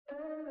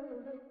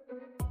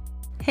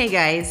Hey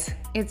guys,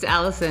 it's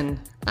Allison.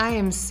 I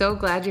am so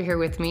glad you're here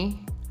with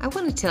me. I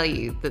want to tell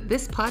you that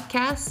this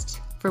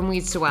podcast, From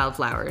Weeds to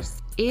Wildflowers,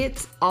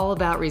 it's all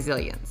about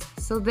resilience.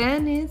 So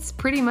then it's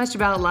pretty much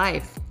about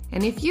life.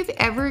 And if you've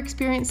ever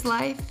experienced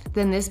life,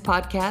 then this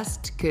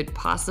podcast could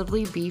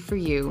possibly be for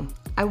you.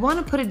 I want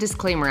to put a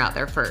disclaimer out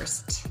there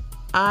first.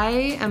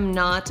 I am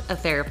not a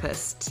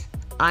therapist.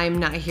 I'm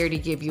not here to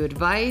give you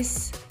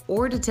advice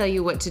or to tell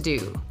you what to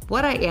do.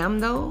 What I am,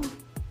 though,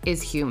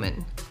 is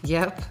human.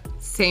 Yep,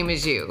 same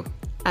as you.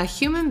 A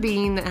human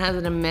being that has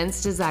an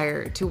immense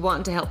desire to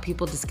want to help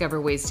people discover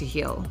ways to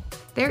heal.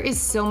 There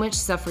is so much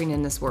suffering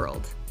in this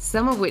world,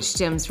 some of which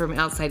stems from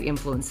outside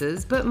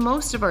influences, but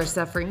most of our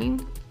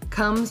suffering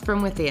comes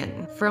from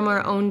within, from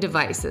our own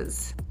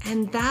devices.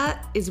 And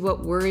that is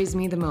what worries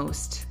me the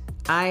most.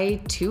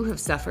 I too have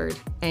suffered,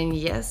 and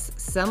yes,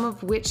 some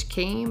of which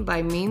came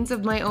by means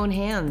of my own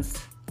hands.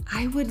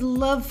 I would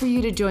love for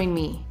you to join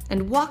me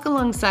and walk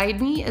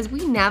alongside me as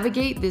we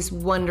navigate this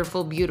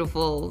wonderful,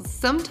 beautiful,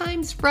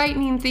 sometimes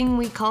frightening thing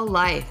we call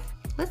life.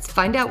 Let's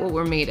find out what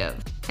we're made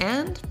of,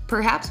 and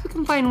perhaps we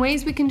can find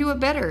ways we can do it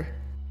better.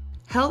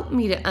 Help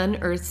me to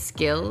unearth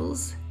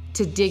skills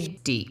to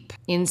dig deep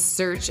in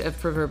search of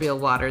proverbial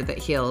water that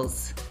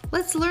heals.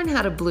 Let's learn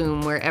how to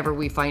bloom wherever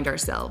we find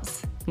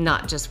ourselves,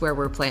 not just where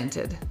we're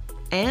planted,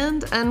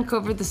 and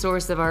uncover the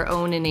source of our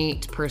own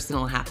innate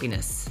personal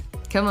happiness.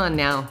 Come on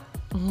now,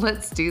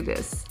 let's do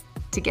this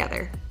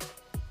together.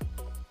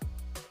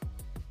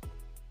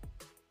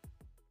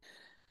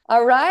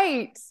 All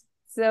right,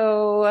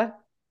 so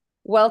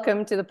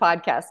welcome to the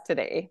podcast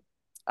today.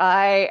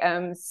 I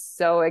am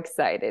so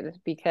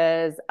excited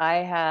because I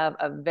have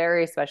a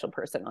very special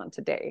person on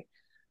today.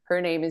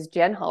 Her name is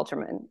Jen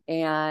Halterman,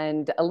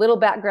 and a little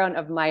background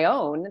of my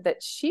own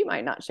that she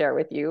might not share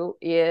with you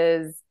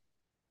is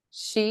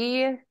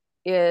she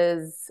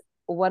is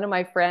one of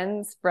my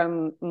friends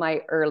from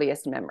my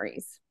earliest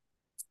memories.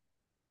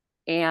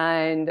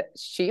 And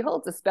she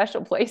holds a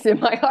special place in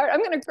my heart.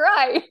 I'm going to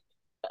cry.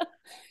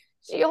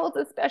 She holds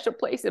a special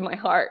place in my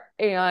heart.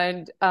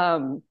 And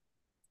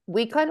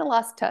we kind of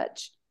lost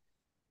touch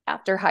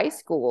after high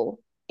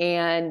school.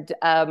 And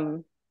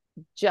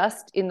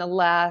just in the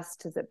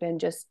last, has it been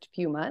just a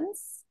few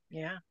months?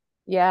 Yeah.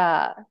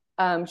 Yeah.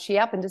 She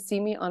happened to see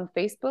me on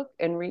Facebook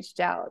and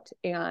reached out.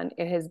 And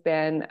it has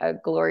been a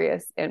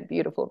glorious and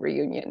beautiful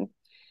reunion.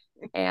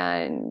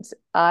 And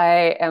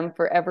I am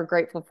forever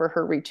grateful for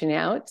her reaching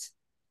out.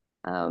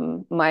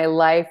 My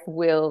life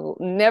will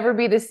never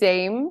be the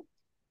same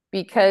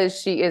because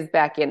she is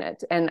back in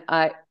it. And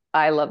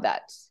I love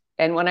that.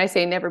 And when I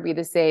say never be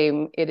the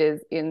same, it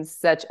is in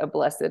such a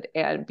blessed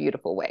and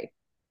beautiful way.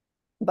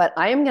 But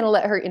I am going to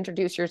let her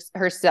introduce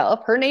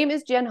herself. Her name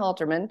is Jen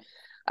Halterman.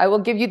 I will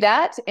give you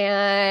that.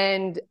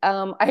 And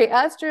I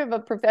asked her of a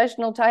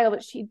professional title,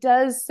 but she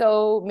does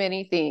so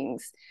many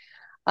things.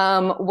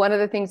 One of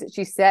the things that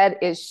she said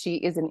is she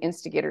is an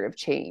instigator of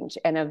change.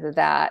 And of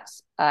that,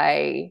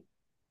 I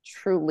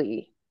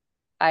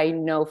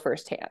know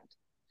firsthand.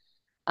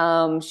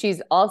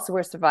 She's also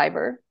a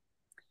survivor.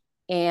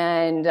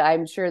 And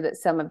I'm sure that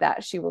some of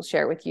that she will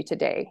share with you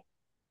today.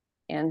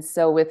 And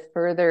so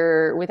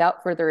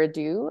without further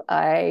ado,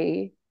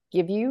 I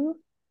give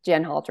you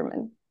Jen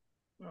Halterman.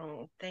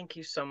 Oh, thank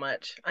you so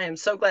much. I am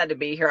so glad to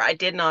be here. I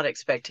did not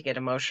expect to get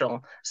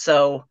emotional.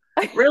 So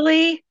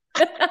really,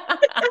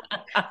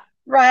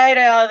 right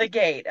out of the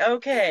gate.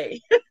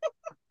 Okay.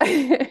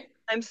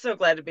 I'm so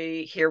glad to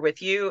be here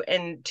with you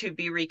and to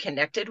be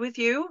reconnected with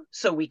you.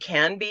 So we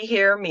can be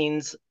here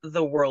means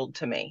the world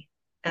to me.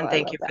 And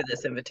thank you for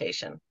this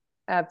invitation.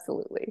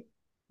 Absolutely.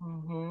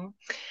 Mm-hmm.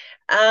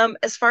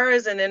 As far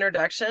as an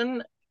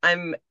introduction,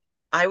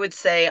 I would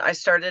say I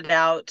started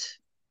out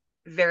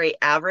very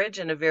average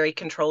in a very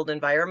controlled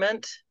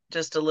environment,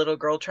 just a little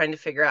girl trying to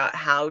figure out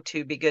how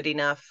to be good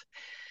enough,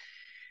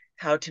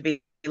 how to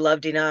be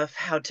loved enough,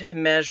 how to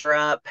measure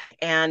up.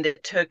 And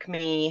it took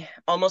me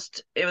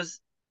almost to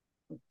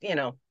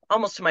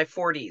my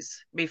 40s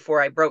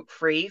before I broke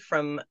free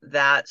from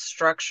that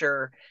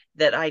structure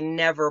that I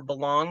never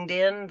belonged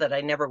in, that I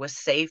never was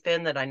safe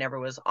in, that I never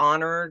was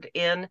honored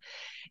in.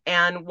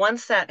 And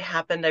once that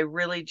happened, I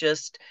really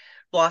just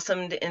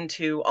blossomed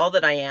into all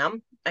that I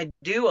am. I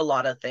do a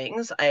lot of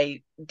things.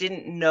 I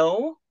didn't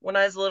know when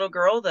I was a little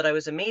girl that I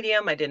was a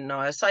medium. I didn't know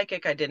I was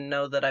psychic. I didn't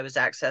know that I was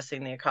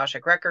accessing the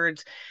Akashic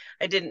records.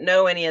 I didn't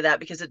know any of that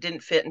because it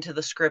didn't fit into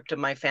the script of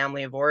my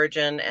family of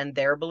origin and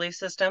their belief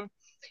system.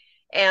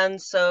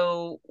 And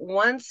so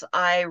once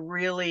I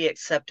really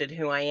accepted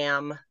who I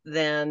am,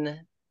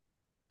 then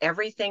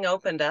everything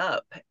opened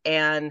up.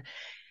 And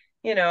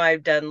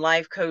I've done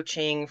life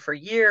coaching for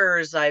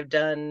years. I've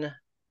done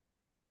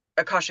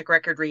Akashic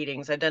record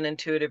readings. I've done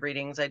intuitive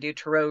readings. I do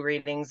tarot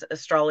readings.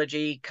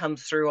 Astrology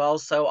comes through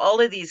also.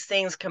 All of these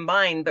things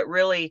combined, but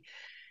really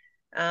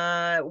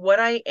what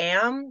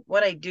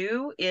I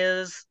do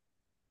is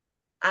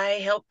I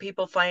help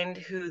people find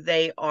who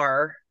they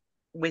are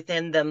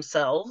within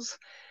themselves,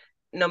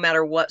 no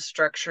matter what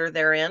structure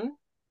they're in.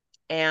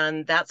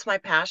 And that's my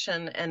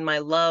passion and my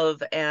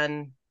love.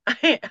 And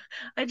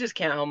I just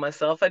can't help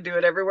myself. I do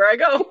it everywhere I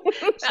go.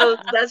 So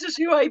that's just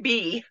who I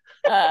be.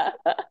 Uh,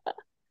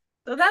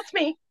 So that's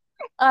me.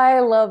 I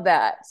love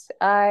that.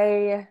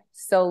 I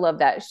so love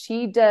that.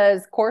 She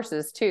does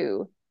courses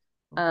too,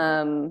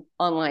 Mhm.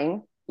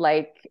 online.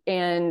 Like,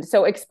 and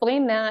so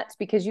explain that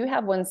because you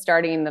have one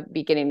starting in the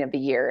beginning of the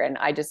year, and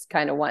I just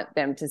kind of want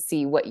them to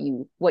see what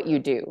you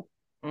do.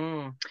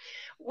 Mm.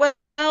 Well,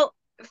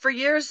 for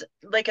years,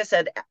 like I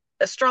said,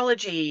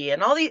 astrology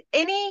and all the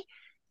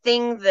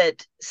anything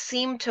that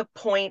seemed to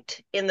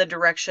point in the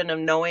direction of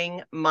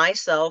knowing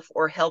myself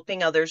or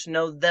helping others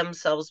know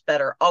themselves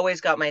better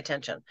always got my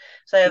attention.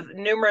 So I have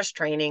numerous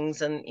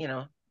trainings and,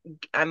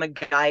 I'm a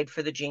guide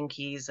for the Gene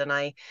Keys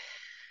and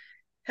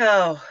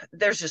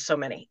there's just so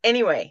many.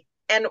 Anyway,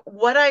 and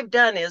what I've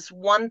done is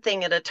one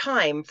thing at a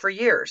time for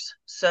years.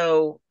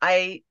 So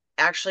I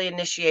actually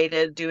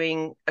initiated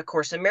doing A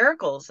Course in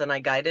Miracles and I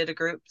guided a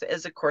group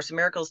as a Course in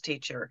Miracles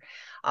teacher.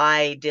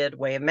 I did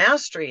Way of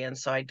Mastery and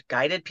so I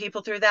guided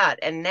people through that.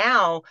 And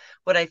now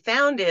what I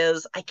found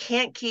is I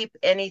can't keep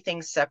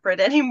anything separate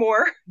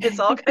anymore. It's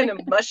all kind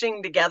of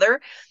mushing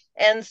together.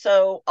 And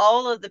so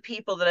all of the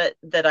people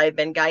that I've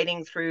been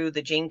guiding through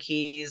the Gene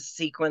Keys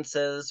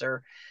sequences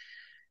or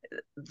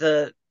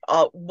the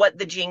what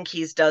the Gene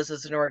Keys does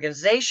as an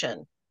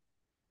organization,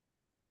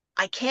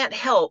 I can't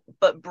help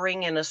but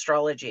bring in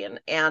astrology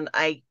and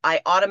I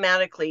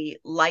automatically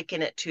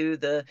liken it to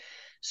the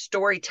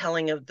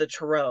storytelling of the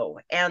tarot.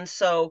 And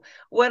so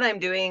what I'm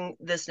doing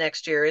this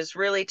next year is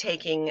really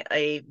taking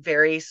a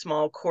very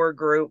small core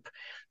group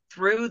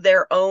through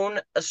their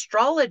own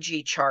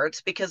astrology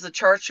charts because the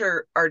charts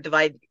are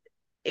divided.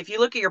 If you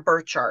look at your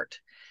birth chart,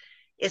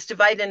 it's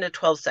divided into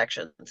 12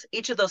 sections.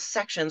 Each of those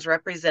sections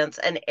represents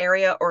an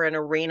area or an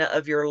arena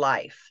of your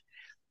life.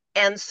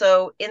 And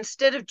so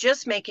instead of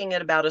just making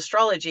it about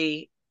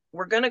astrology,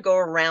 we're going to go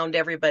around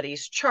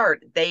everybody's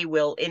chart. They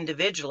will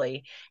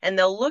individually, and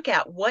they'll look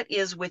at what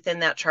is within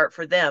that chart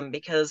for them.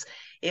 Because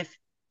if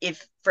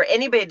for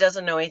anybody that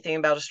doesn't know anything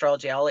about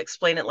astrology, I'll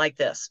explain it like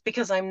this,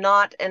 because I'm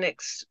not an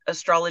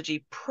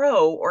astrology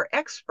pro or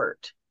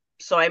expert.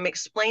 So I'm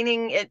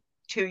explaining it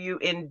to you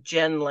in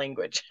Jen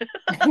language.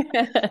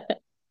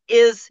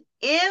 Is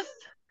if,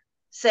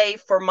 say,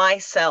 for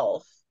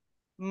myself,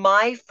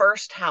 my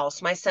first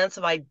house, my sense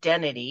of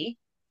identity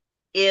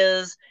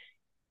is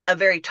a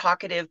very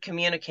talkative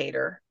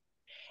communicator,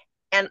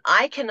 and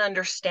I can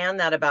understand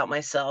that about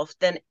myself,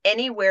 then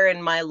anywhere in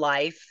my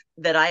life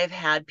that I have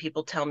had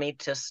people tell me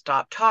to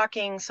stop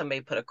talking,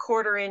 somebody put a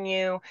quarter in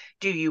you,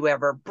 do you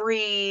ever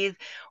breathe?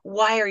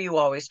 Why are you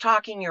always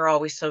talking? You're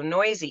always so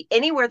noisy.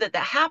 Anywhere that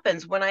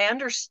happens, when I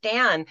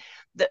understand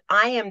that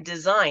I am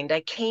designed,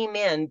 I came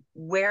in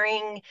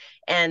wearing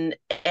and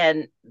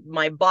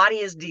my body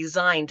is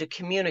designed to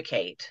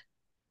communicate.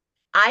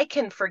 I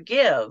can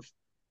forgive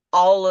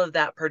all of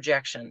that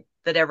projection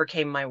that ever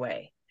came my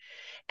way,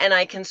 and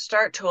I can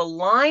start to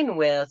align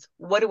with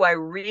what do I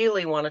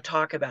really want to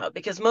talk about?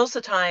 Because most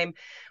of the time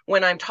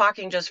when I'm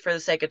talking just for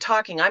the sake of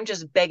talking, I'm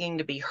just begging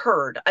to be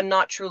heard. I'm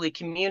not truly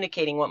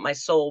communicating what my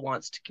soul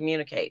wants to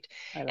communicate.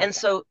 I love And that.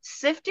 so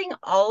sifting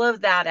all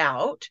of that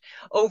out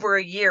over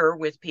a year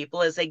with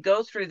people as they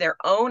go through their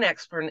own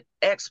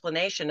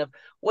explanation of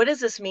what does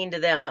this mean to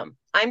them?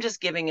 I'm just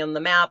giving them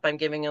the map, I'm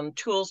giving them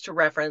tools to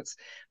reference,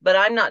 but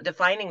I'm not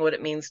defining what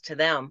it means to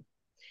them.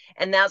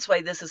 And that's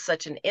why this is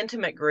such an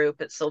intimate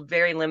group. It's a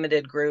very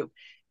limited group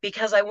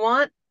because I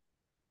want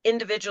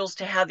individuals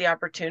to have the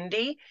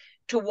opportunity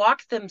to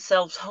walk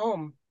themselves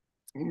home,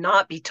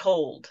 not be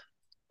told.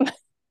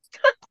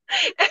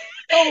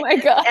 Oh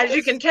my As you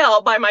gosh. can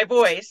tell by my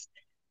voice,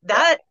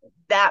 Yeah.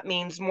 that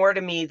means more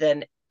to me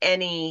than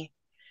any,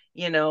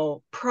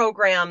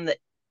 program that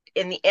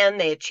in the end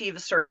they achieve a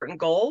certain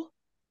goal.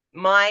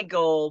 My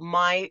goal,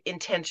 my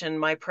intention,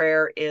 my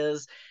prayer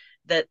is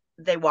that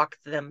they walk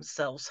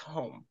themselves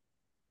home.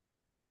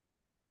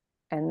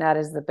 And that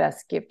is the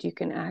best gift you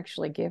can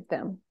actually give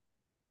them.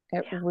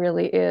 It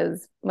really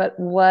is. But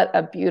what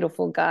a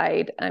beautiful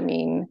guide. I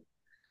mean,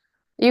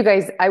 you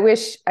guys, I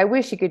wish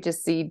you could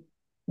just see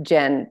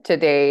Jen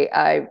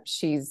today.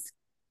 She's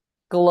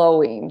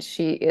glowing.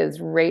 She is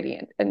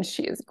radiant and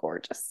she is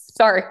gorgeous.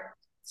 Sorry. Thank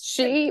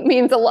She you.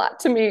 means a lot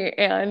to me.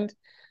 And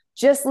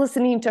just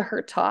listening to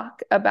her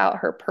talk about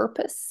her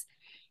purpose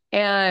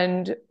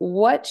and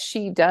what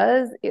she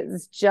does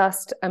is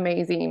just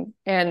amazing.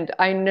 And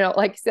I know,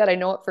 like you said, I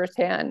know it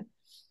firsthand.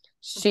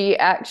 She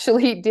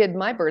actually did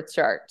my birth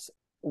chart.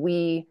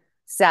 We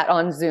sat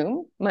on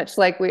Zoom, much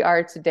like we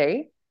are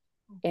today,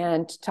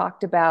 and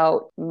talked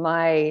about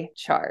my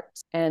chart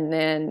and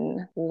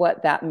then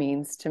what that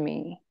means to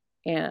me.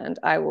 And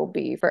I will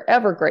be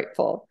forever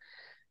grateful.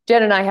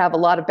 Jen and I have a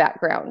lot of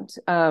background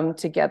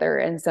together,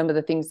 and some of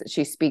the things that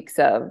she speaks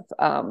of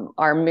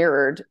are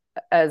mirrored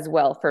as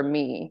well for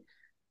me.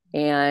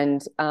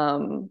 And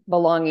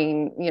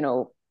belonging,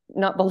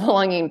 not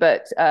belonging,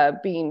 but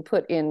being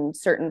put in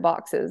certain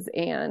boxes.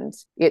 And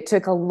it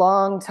took a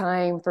long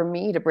time for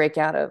me to break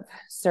out of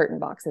certain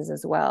boxes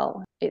as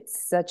well.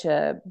 It's such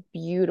a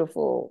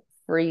beautiful,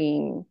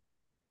 freeing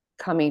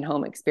coming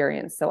home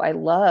experience. So I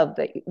love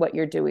that what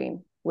you're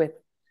doing with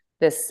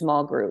this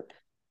small group.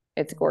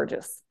 It's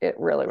gorgeous. It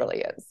really,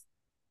 really is.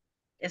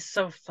 It's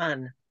so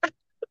fun.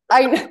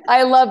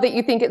 I love that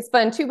you think it's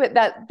fun too, but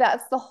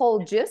that's the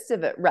whole gist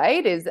of it,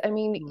 right? Is I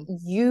mean, Mm.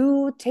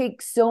 you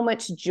take so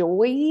much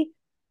joy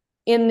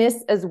in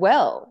this as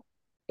well.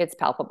 It's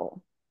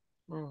palpable.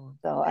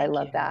 So I Thank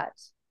love you. that.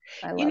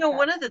 I You love know, that.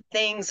 one of the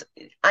things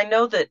I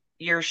know that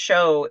your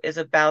show is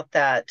about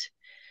that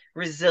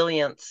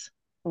resilience,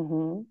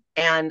 Mm-hmm.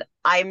 and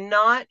I'm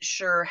not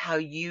sure how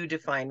you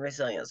define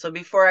resilience. So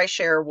before I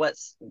share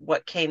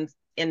what came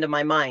into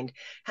my mind,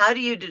 how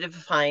do you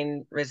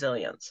define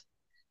resilience?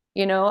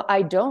 You know,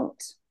 I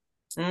don't.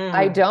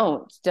 I Mm.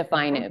 don't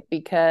define Hmm. it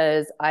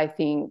because I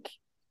think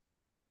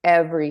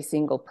every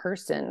single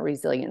person,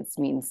 resilience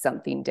means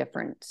something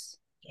different.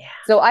 Yeah.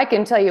 So I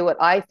can tell you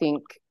what I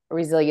think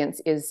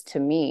resilience is to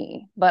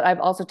me, but I've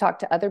also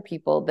talked to other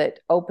people that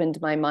opened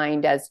my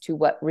mind as to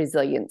what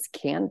resilience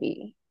can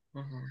be.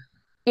 Hmm.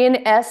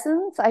 In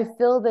essence, I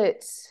feel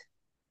that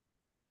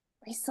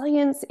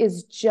resilience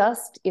is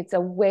just, it's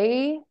a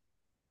way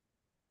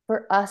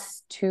for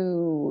us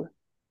to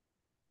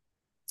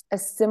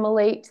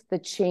assimilate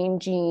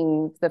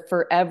the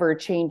forever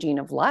changing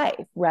of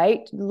life,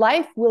 right?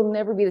 Life will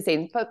never be the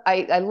same.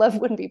 I love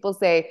when people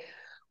say,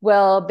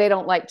 well, they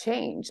don't like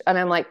change. And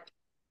I'm like,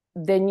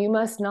 then you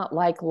must not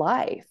like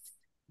life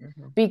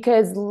Hmm.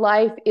 because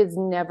life is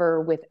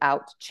never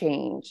without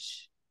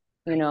change.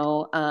 You Right.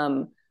 know,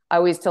 I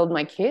always told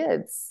my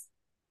kids,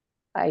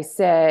 I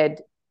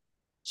said,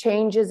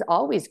 change is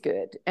always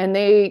good. And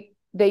they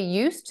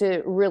used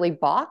to really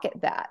balk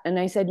at that. And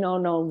I said, no,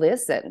 no,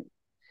 listen,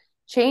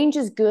 change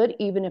is good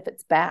even if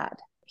it's bad.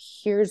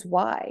 Here's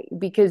why,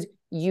 because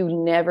you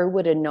never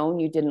would have known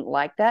you didn't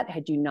like that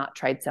had you not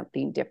tried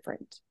something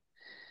different.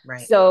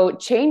 Right. So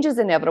change is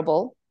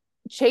inevitable.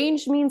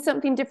 Change means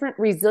something different.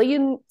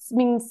 Resilience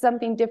means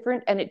something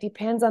different. And it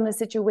depends on the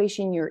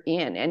situation you're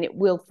in. And it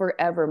will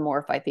forever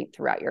morph, I think,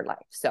 throughout your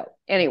life. So,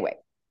 anyway.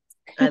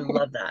 I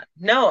love that.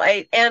 No,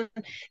 and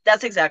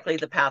that's exactly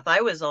the path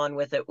I was on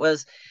with it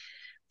was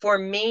for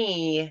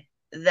me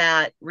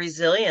that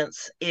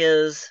resilience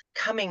is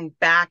coming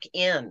back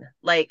in,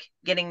 like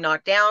getting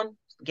knocked down,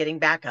 getting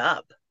back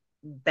up,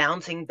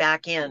 bouncing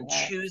back in,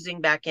 Yes. choosing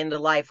back into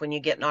life when you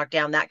get knocked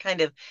down, that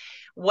kind of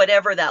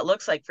whatever that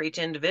looks like for each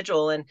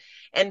individual.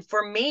 And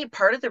for me,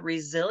 part of the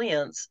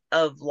resilience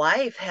of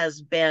life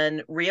has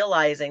been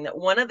realizing that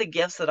one of the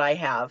gifts that I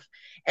have,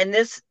 and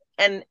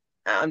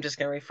I'm just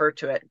going to refer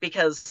to it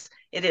because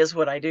it is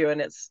what I do and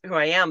it's who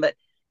I am, but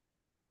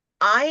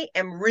I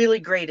am really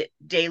great at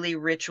daily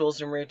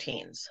rituals and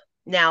routines.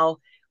 Now,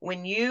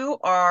 when you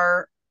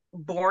are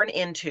born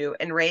into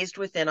and raised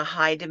within a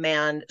high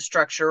demand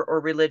structure or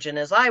religion,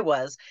 as I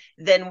was,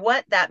 then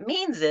what that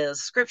means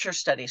is scripture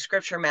study,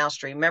 scripture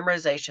mastery,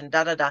 memorization,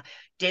 da da da,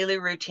 daily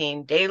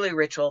routine, daily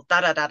ritual,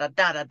 da da da da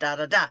da da da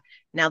da da.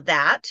 Now,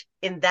 that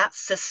in that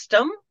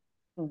system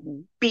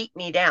Mm-hmm. beat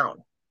me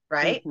down,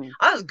 right? Mm-hmm.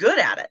 I was good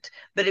at it,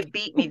 but it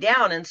beat me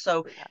down. And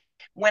so Yeah.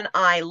 when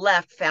I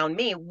left, found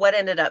me, what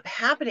ended up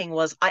happening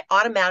was I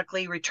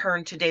automatically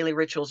returned to daily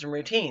rituals and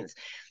routines.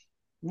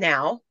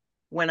 Now,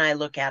 when I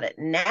look at it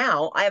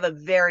now, I have a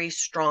very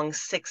strong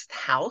sixth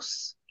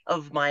house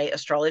of my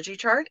astrology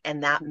chart,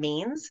 and that Mm-hmm.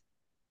 means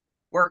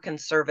work and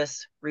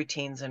service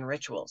routines and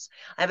rituals.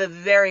 I have a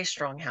very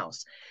strong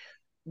house,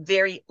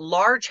 very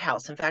large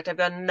house. In fact, I've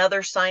got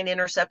another sign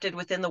intercepted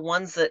within the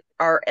ones that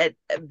are at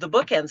the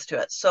bookends to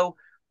it. So,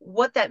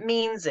 what that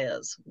means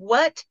is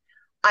what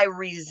I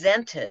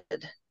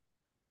resented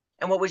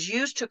and what was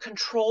used to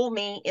control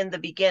me in the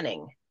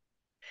beginning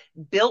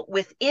built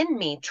within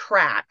me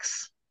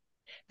tracks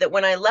that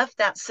when I left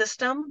that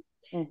system,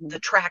 Mm-hmm. the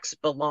tracks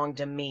belong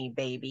to me,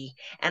 baby.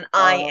 And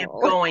I am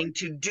Oh, going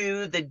to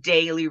do the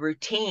daily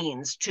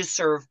routines to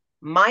serve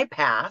my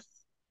path.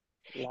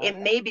 love It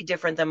that. may be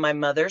different than my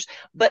mother's,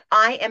 but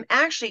I am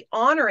actually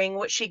honoring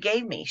what she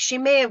gave me. She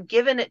may have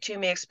given it to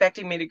me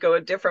expecting me to go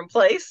a different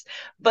place,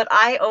 but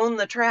I own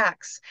the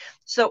tracks.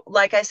 So,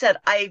 like I said,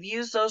 I've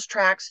used those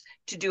tracks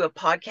to do a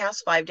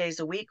podcast 5 days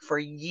a week for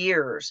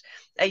years.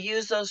 I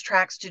use those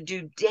tracks to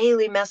do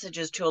daily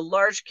messages to a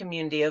large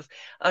community of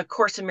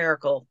Course in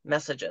Miracle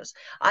messages.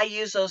 I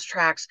use those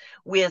tracks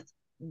with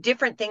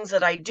different things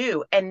that I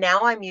do. And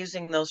now I'm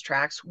using those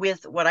tracks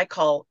with what I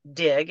call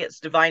DIG, it's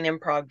Divine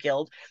Improv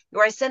Guild,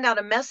 where I send out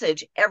a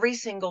message every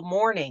single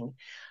morning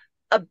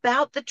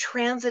about the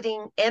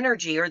transiting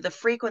energy or the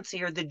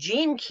frequency or the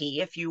gene key,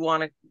 if you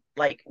want to,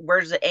 like, where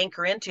does it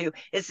anchor into?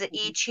 Is the I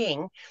Mm-hmm.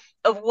 Ching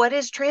of what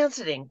is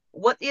transiting.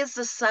 What is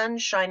the sun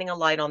shining a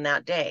light on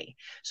that day?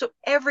 So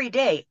every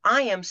day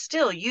I am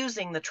still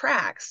using the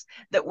tracks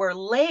that were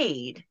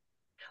laid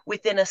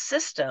within a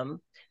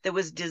system that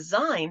was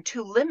designed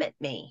to limit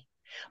me.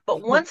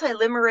 But once I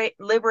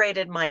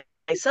liberated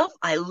myself,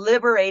 I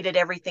liberated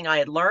everything I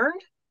had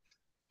learned.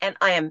 And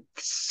I am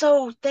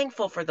so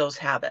thankful for those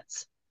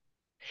habits.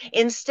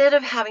 Instead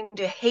of having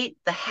to hate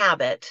the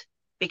habit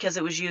because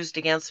it was used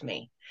against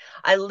me,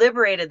 I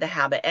liberated the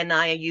habit and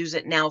I use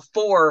it now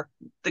for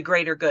the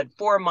greater good,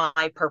 for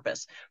my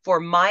purpose, for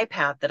my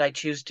path that I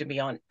choose to be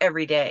on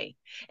every day.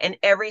 And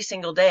every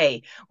single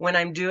day, when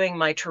I'm doing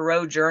my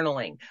tarot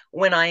journaling,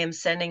 when I am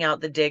sending out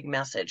the dig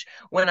message,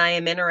 when I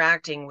am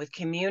interacting with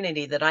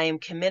community that I am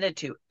committed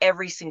to,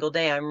 every single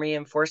day, I'm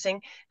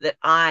reinforcing that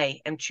I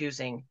am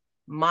choosing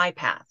my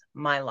path,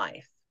 my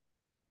life.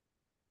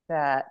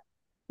 That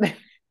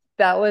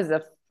that was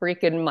a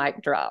freaking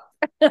mic drop.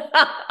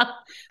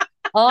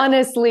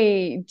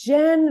 Honestly,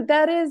 Jen,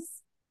 that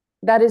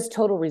is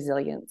total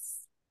resilience,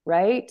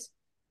 right?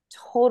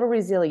 Total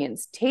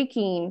resilience.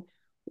 Taking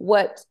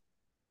what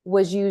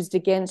was used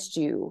against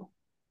you,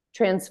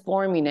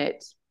 transforming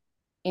it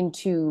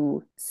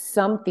into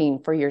something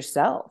for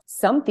yourself,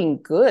 something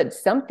good,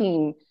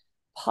 something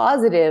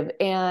positive,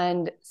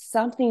 and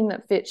something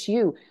that fits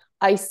you.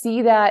 I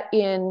see that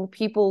in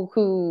people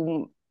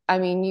who, I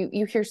mean,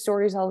 you hear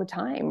stories all the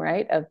time,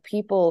 right? Of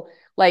people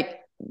like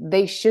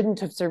they shouldn't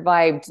have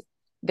survived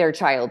their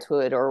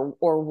childhood or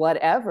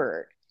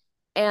whatever.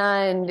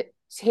 And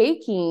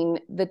taking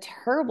the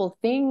terrible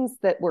things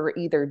that were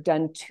either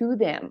done to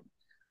them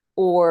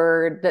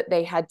or that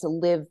they had to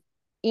live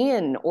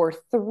in or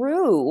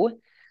through,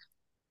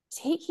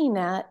 taking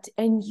that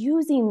and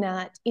using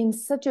that in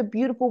such a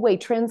beautiful way,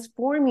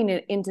 transforming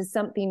it into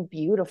something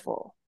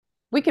beautiful.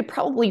 We could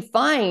probably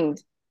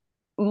find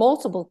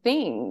multiple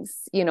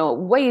things,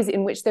 ways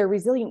in which they're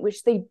resilient,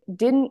 which they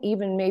didn't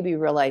even maybe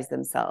realize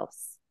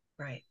themselves.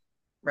 Right,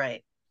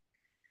 right.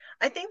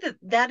 I think that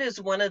that is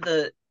one of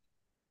the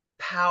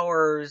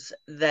powers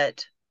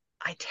that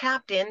I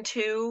tapped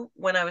into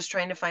when I was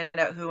trying to find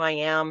out who I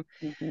am.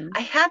 Mm-hmm. I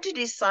had to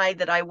decide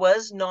that I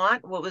was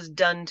not what was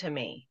done to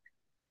me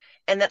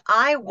and that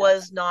I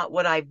was Yes. not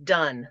what I've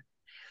done.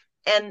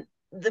 And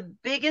the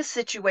biggest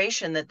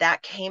situation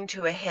that came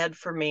to a head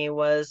for me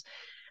was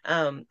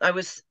um, I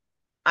was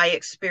I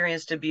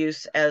experienced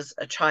abuse as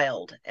a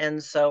child,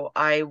 and so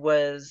I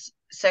was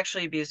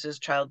sexually abused as a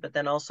child, but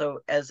then also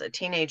as a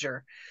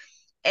teenager.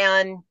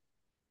 And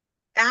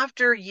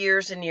after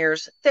years and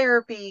years,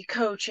 therapy,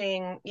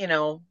 coaching,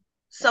 Right.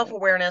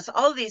 self-awareness,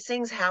 all of these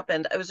things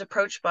happened. I was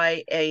approached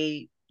by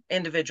a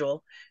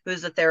individual who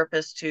is a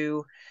therapist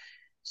to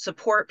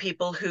support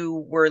people who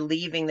were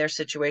leaving their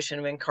situation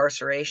of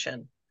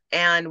incarceration.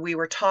 And we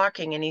were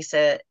talking, and he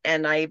said,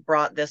 and I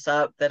brought this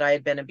up that I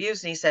had been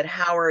abused. And he said,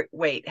 how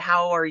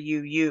are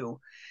you?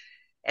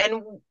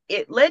 And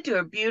it led to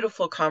a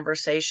beautiful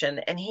conversation.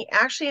 And he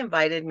actually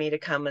invited me to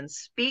come and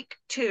speak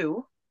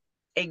to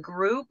a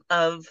group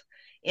of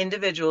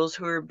individuals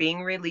who are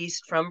being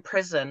released from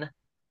prison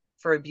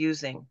for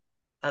abusing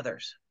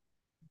others.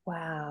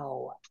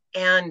 Wow.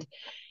 And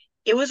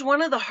it was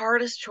one of the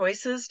hardest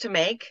choices to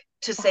make,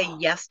 to say Oh,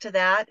 yes to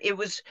that.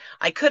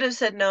 I could have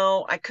said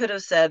no. I could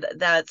have said,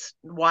 that's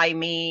why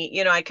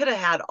me. I could have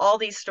had all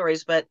these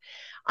stories, but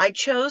I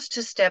chose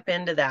to step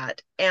into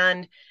that.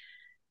 And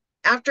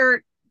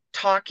after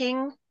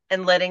talking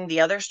and letting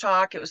the others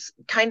talk, it was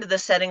kind of the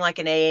setting like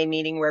an AA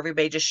meeting where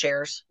everybody just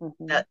shares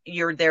mm-hmm. that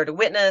you're there to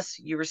witness.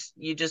 You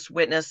just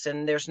witness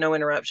and there's no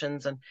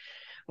interruptions. And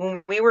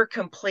when we were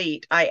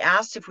complete, I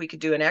asked if we could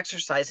do an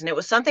exercise, and it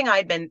was something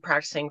I'd been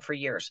practicing for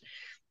years.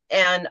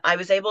 And I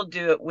was able to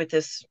do it with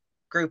this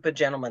group of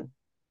gentlemen.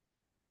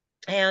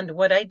 And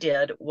what I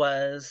did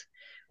was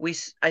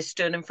I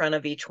stood in front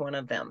of each one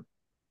of them.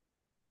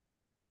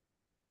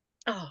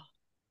 Oh,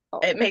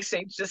 it Oh, makes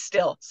me just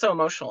still so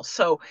emotional.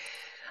 So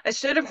I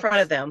stood in front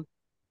of them,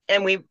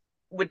 and we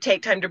would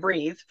take time to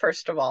breathe,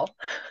 first of all,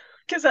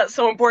 because that's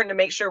so important to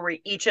make sure we're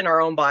each in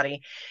our own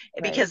body,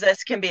 right. because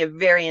this can be a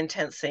very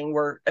intense thing.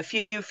 We're a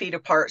few feet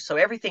apart, so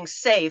everything's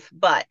safe,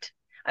 but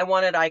I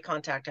wanted eye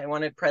contact. I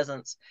wanted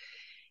presence.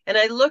 And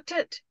I looked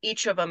at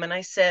each of them and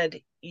I said,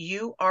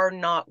 you are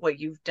not what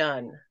you've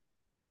done.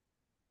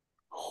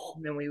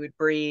 And then we would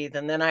breathe.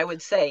 And then I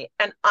would say,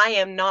 and I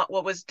am not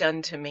what was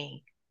done to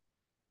me.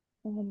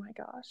 Oh my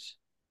gosh.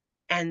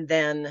 And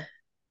then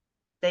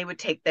they would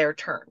take their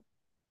turn.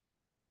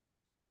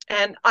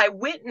 And I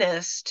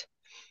witnessed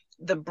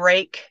the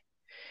break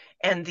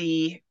and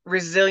the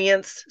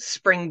resilience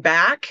spring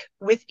back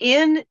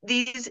within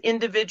these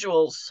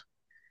individuals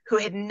who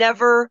had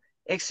never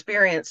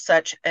experienced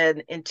such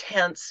an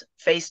intense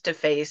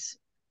face-to-face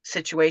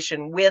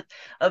situation with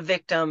a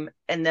victim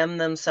and them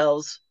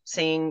themselves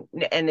seeing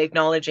and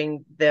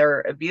acknowledging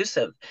their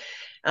abusive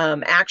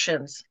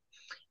actions.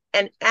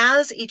 And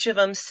as each of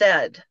them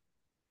said,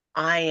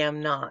 I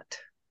am not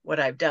what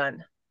I've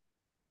done,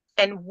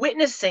 and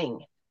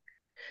witnessing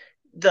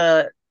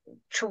the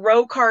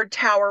tarot card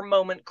tower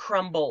moment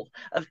crumble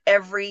of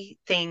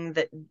everything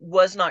that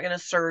was not going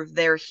to serve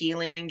their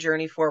healing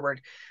journey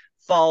forward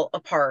fall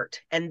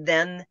apart, and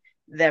then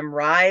them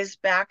rise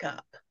back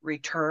up,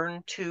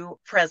 return to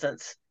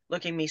presence,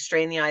 looking me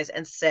straight in the eyes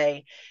and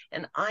say,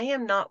 and I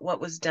am not what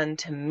was done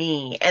to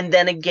me. And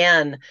then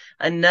again,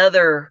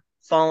 another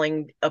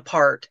falling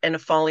apart and a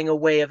falling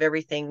away of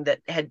everything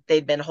that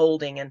they'd been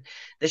holding, and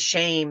the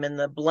shame and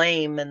the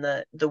blame and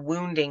the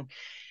wounding,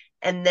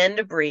 and then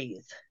to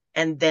breathe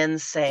and then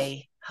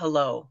say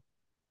hello.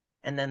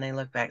 And then they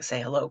look back and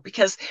say hello,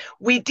 because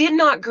we did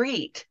not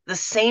greet the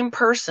same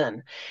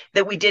person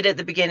that we did at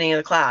the beginning of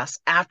the class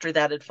after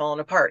that had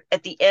fallen apart.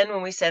 At the end,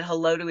 when we said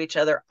hello to each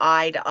other,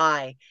 eye to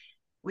eye,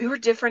 we were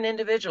different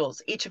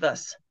individuals, each of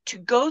us. To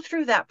go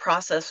through that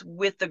process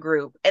with the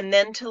group and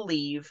then to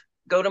leave,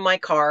 go to my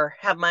car,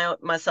 have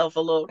myself a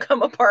little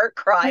come apart,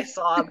 cry,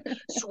 sob,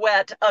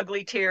 sweat,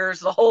 ugly tears,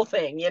 the whole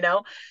thing,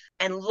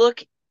 and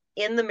look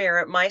in the mirror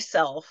at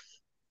myself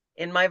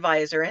in my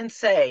visor and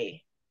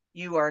say,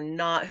 you are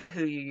not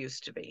who you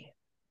used to be.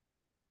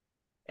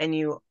 And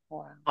you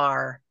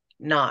are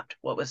not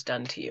what was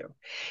done to you.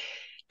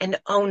 And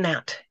own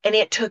that. And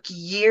it took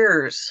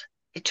years.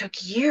 It took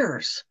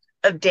years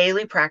of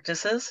daily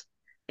practices.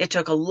 It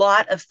took a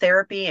lot of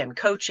therapy and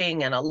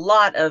coaching and a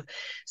lot of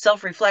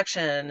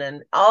self-reflection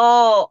and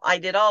I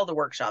did all the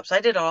workshops. I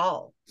did it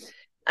all.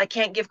 I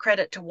can't give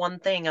credit to one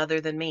thing other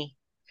than me,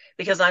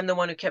 because I'm the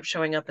one who kept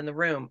showing up in the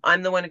room.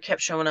 I'm the one who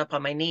kept showing up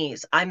on my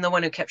knees. I'm the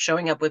one who kept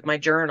showing up with my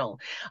journal.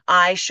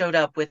 I showed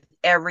up with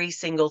every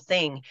single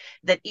thing,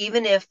 that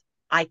even if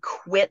I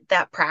quit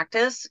that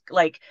practice,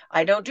 like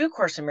I don't do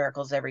Course in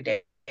Miracles every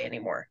day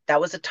anymore.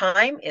 That was a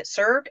time, it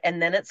served,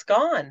 and then it's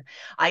gone.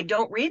 I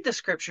don't read the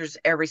scriptures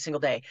every single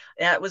day.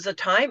 That was a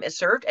time, it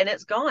served, and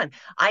it's gone.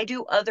 I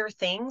do other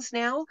things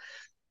now,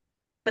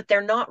 but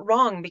they're not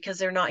wrong because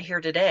they're not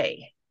here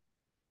today.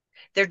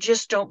 They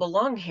just don't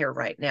belong here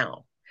right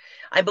now.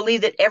 I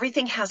believe that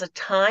everything has a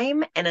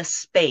time and a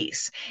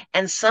space.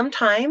 And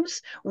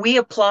sometimes we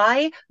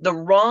apply the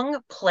wrong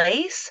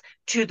place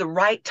to the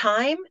right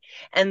time,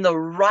 and the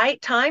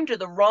right time to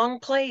the wrong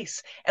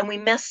place, and we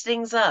mess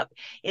things up.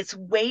 It's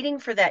waiting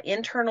for that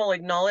internal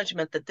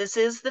acknowledgement that this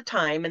is the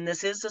time and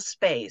this is the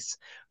space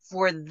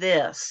for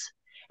this.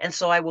 And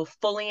so I will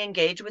fully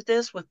engage with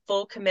this with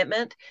full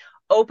commitment,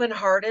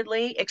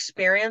 open-heartedly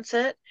experience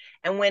it.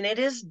 And when it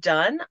is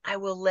done, I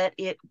will let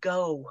it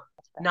go.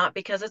 Not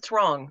because it's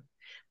wrong,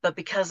 but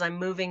because I'm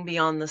moving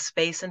beyond the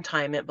space and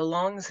time it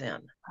belongs in.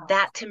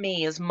 That to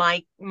me is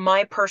my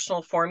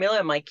personal formula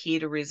and my key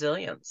to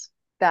resilience.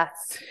 That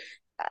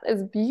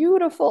is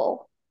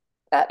beautiful.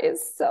 That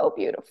is so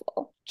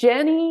beautiful.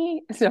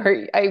 Jenny,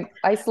 sorry,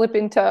 I slip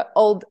into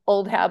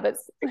old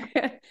habits.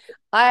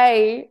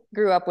 I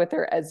grew up with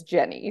her as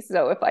Jenny,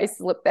 so if I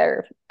slip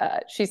there,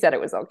 she said it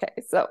was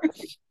okay. So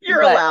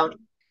you're allowed.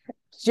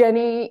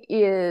 Jenny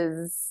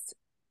is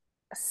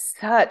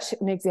such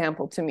an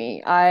example to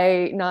me.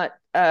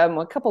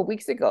 A couple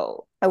weeks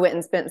ago, I went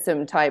and spent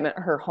some time at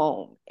her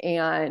home,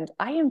 and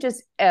I am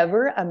just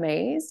ever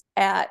amazed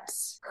at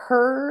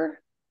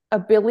her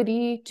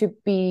ability to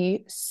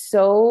be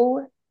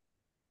so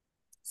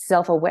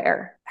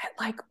self-aware at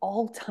like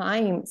all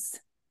times.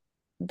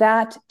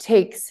 That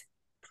takes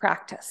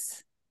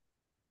practice.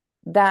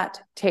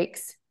 That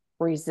takes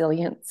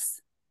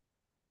resilience.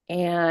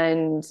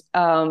 And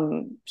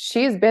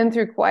she's been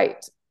through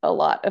quite a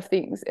lot of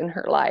things in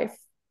her life.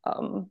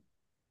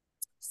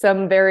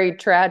 Some very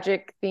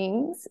tragic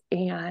things,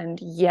 and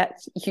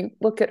yet you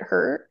look at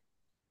her,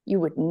 you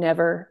would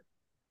never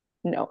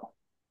know.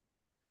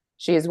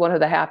 She is one of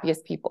the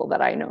happiest people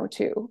that I know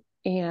too.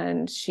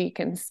 And she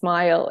can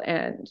smile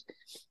and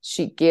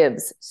she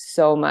gives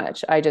so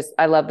much. I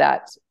love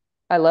that.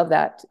 I love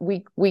that.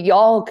 We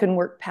all can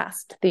work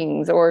past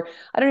things, or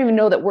I don't even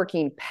know that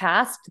working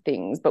past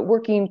things, but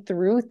working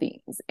through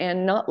things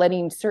and not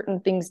letting certain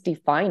things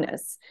define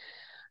us.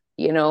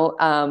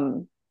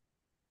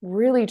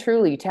 Really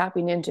truly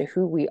tapping into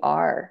who we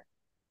are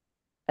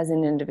as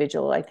an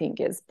individual, I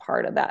think, is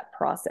part of that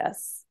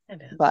process.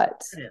 It is.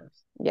 But it is.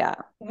 Yeah.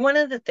 One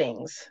of the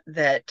things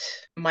that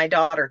my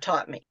daughter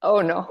taught me.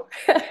 Oh, no.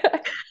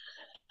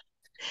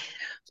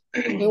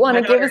 You want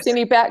to give us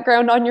any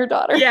background on your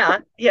daughter? Yeah.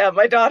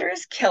 My daughter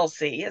is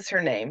Kelsey, is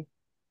her name.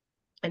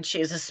 And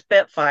she is a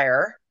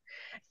Spitfire,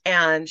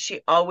 and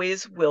she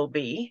always will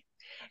be.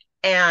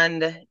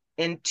 And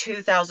in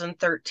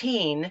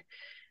 2013,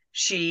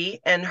 she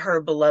and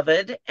her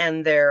beloved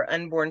and their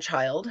unborn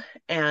child,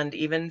 and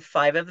even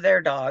 5 of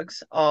their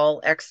dogs, all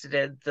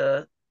exited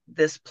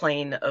this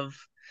plane of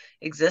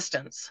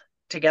existence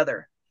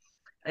together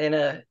in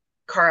a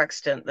car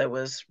accident that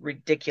was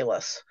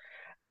ridiculous.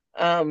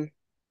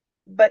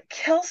 But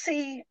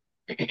Kelsey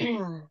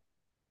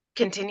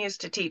continues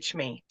to teach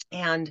me.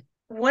 And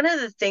one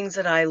of the things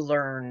that I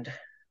learned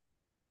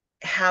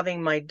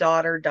having my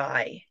daughter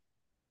die,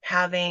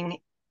 having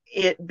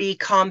it be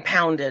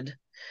compounded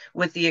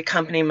with the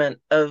accompaniment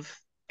of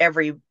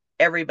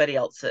everybody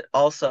else that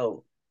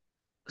also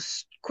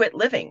quit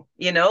living,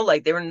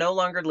 like they were no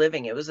longer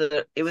living. It was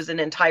an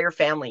entire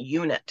family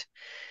unit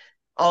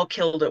all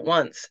killed at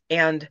once.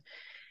 And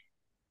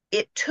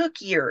it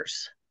took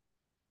years.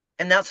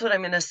 And that's what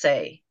I'm going to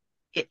say.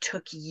 It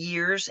took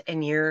years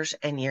and years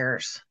and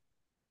years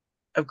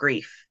of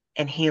grief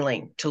and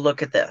healing to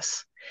look at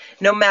this.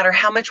 No matter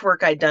how much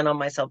work I'd done on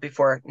myself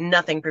before,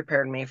 nothing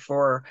prepared me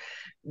for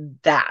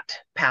that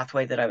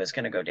pathway that I was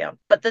going to go down.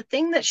 But the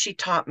thing that she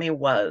taught me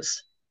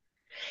was,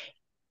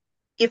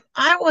 if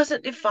I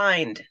wasn't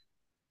defined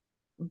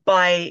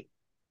by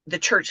the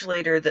church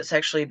leader that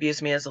sexually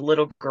abused me as a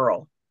little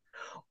girl,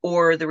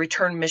 or the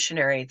returned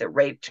missionary that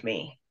raped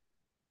me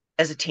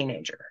as a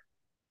teenager,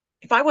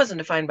 if I wasn't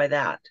defined by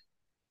that,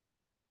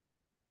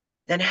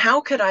 then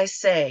how could I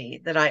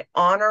say that I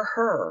honor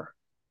her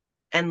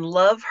and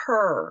love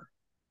her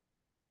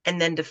and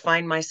then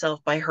define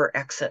myself by her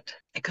exit?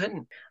 I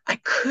couldn't. I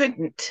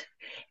couldn't.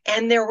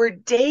 And there were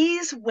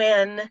days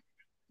when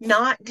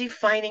not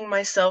defining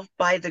myself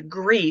by the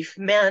grief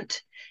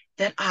meant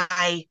that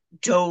I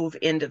dove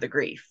into the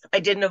grief. I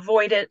didn't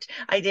avoid it.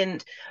 I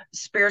didn't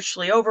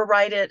spiritually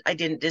override it. I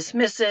didn't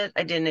dismiss it.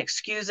 I didn't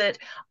excuse it.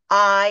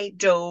 I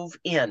dove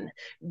in.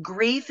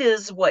 Grief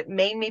is what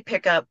made me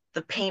pick up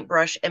the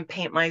paintbrush and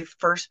paint my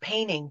first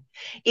painting.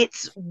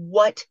 It's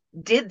what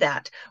did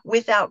that.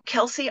 Without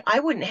Kelsey, I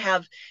wouldn't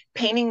have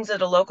paintings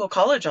at a local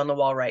college on the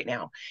wall right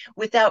now.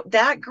 Without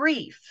that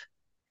grief,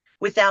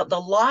 without the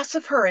loss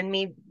of her and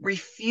me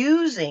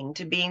refusing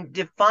to be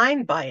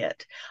defined by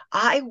it,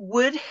 I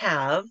would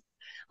have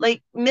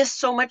like missed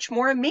so much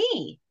more of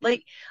me.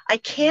 Like, I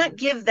can't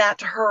give that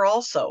to her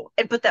also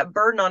and put that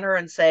burden on her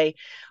and say,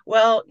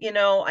 well,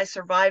 I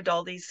survived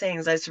all these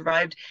things. I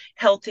survived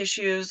health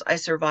issues. I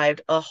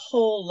survived a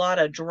whole lot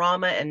of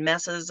drama and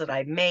messes that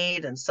I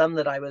made and some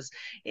that I was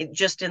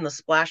just in the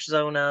splash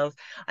zone of.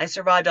 I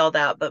survived all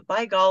that, but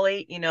by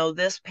golly,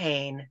 this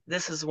pain,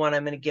 this is what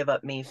I'm going to give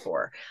up me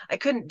for. I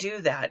couldn't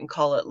do that and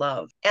call it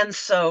love. And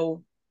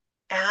so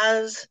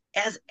as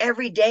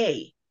every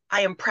day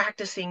I am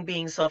practicing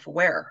being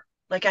self-aware.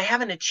 Like, I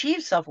haven't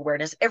achieved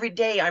self-awareness. Every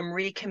day I'm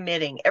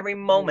recommitting. Every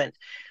moment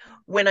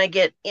when I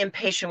get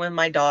impatient with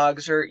my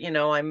dogs, or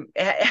I'm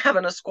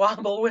having a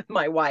squabble with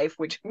my wife,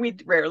 which we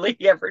rarely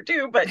ever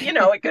do, but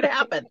it could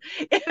happen.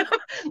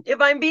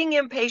 If I'm being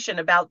impatient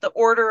about the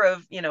order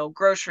of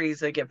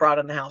groceries that get brought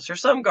in the house or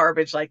some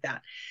garbage like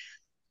that,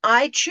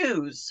 I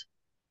choose,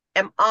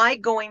 am I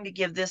going to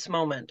give this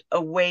moment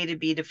a way to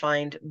be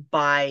defined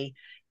by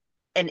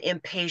an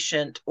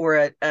impatient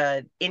or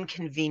a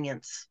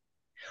inconvenience?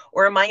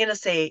 Or am I going to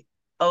say,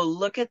 oh,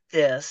 look at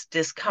this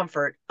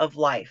discomfort of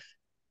life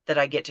that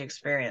I get to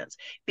experience?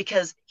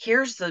 Because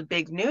here's the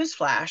big news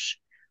flash.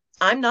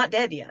 I'm not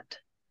dead yet.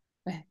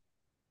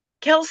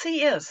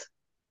 Kelsey is,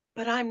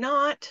 but I'm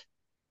not.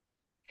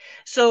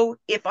 So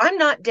if I'm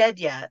not dead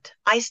yet,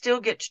 I still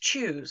get to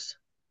choose.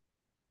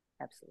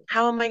 Absolutely.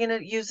 How am I going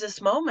to use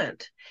this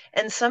moment?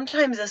 And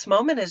sometimes this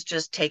moment is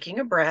just taking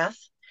a breath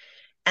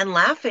and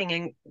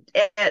laughing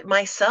at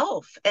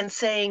myself and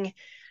saying,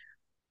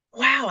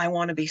 wow, I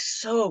want to be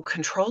so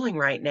controlling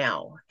right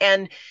now.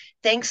 And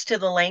thanks to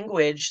the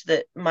language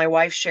that my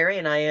wife Sherry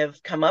and I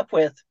have come up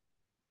with,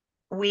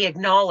 we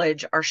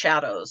acknowledge our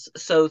shadows.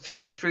 So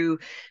through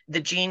the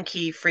gene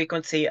key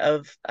frequency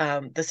of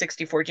the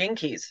 64 gene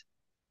keys,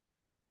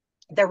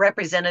 they're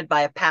represented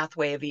by a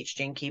pathway of each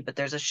gene key, but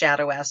there's a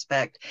shadow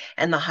aspect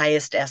and the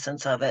highest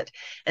essence of it.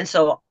 And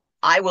so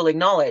I will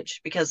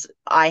acknowledge, because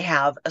I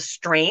have a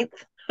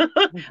strength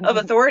of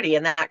authority,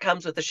 and that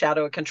comes with the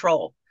shadow of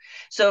control.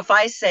 So if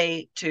I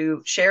say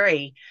to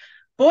Sherry,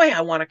 boy,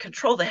 I want to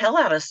control the hell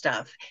out of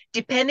stuff,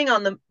 depending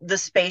on the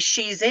space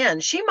she's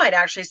in, she might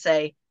actually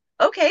say,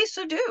 okay,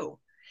 so do.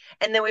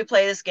 And then we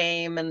play this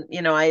game, and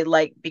I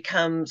like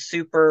become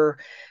super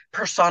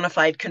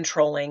personified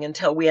controlling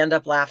until we end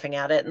up laughing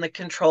at it, and the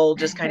control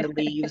just kind of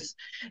leaves,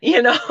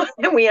 and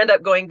we end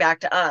up going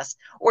back to us.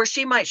 Or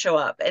she might show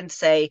up and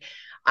say,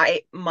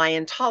 my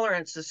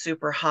intolerance is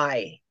super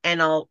high,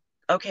 and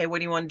okay, what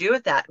do you want to do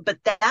with that? But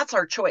that's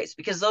our choice,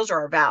 because those are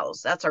our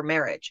vows. That's our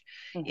marriage.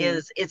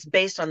 It's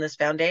based on this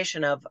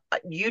foundation of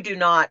you do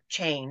not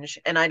change,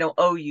 and I don't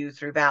owe you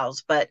through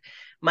vows, but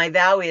my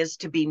vow is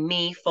to be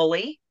me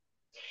fully.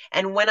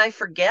 And when I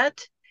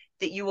forget,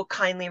 that you will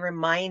kindly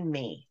remind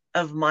me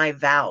of my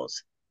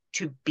vows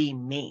to be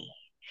me.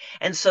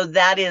 And so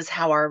that is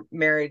how our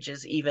marriage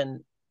is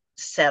even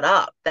set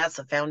up. That's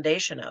the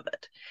foundation of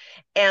it.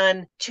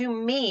 And to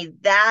me,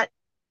 that,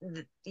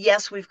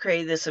 yes, we've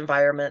created this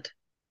environment,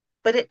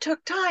 but it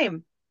took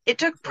time. It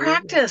took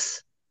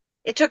practice.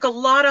 It took a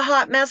lot of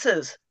hot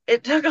messes.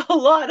 It took a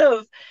lot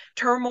of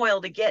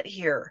turmoil to get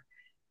here,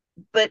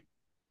 but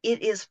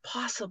it is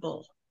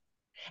possible.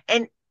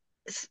 And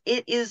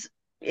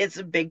it's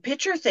a big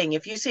picture thing.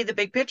 If you see the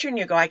big picture and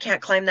you go, I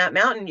can't climb that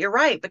mountain, you're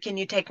right, but can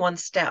you take one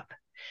step?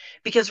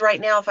 Because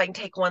right now, if I can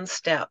take one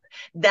step,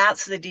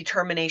 that's the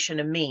determination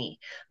of me.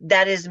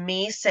 That is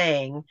me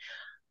saying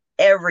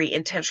every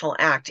intentional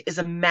act is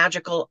a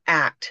magical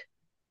act.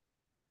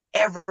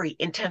 Every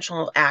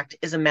intentional act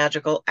is a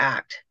magical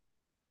act.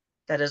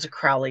 That is a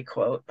Crowley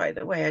quote, by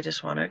the way. I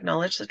just want to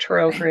acknowledge the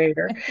tarot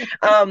creator.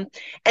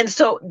 And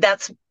so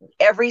that's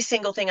every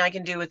single thing I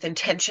can do with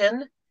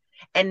intention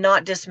and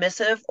not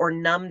dismissive or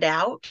numbed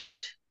out.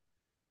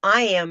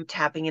 I am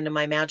tapping into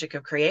my magic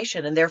of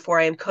creation, and therefore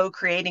I am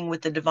co-creating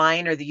with the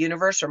divine or the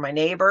universe or my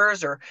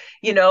neighbors or,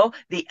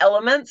 the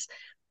elements.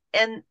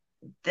 And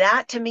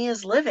that to me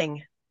is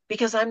living,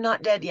 because I'm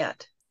not dead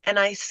yet. And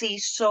I see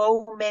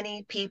so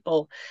many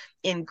people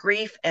in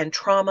grief and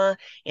trauma,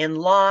 in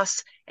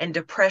loss and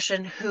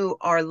depression, who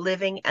are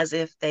living as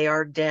if they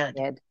are dead.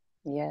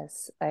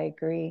 Yes, I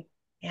agree.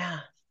 Yeah.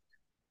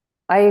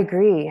 I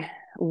agree.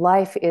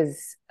 life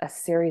is a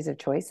series of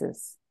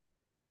choices.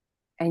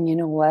 And you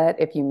know what?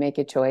 If you make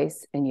a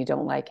choice and you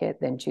don't like it,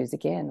 then choose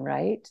again,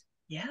 right?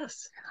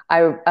 Yes.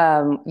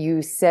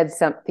 You said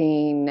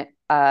something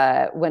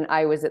when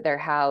I was at their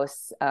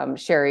house.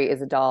 Sherry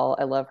is a doll.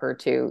 I love her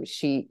too.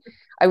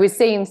 I was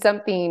saying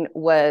something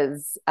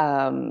was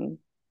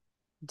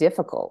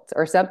difficult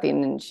or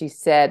something, and she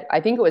said,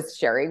 I think it was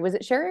Sherry. Was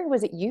it Sherry or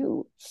was it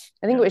you?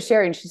 I think it was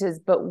Sherry. And she says,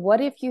 but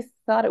what if you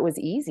thought it was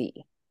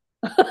easy?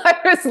 I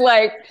was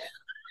like,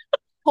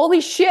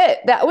 holy shit,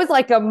 that was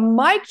like a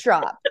mic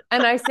drop.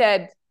 And I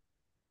said,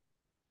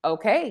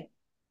 okay.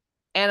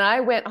 And I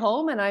went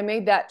home and I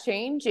made that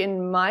change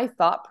in my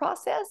thought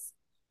process.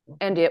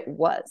 And it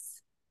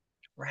was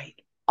right.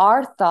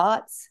 Our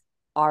thoughts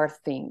are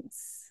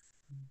things.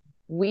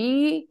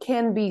 We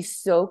can be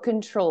so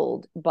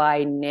controlled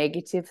by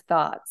negative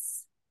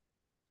thoughts.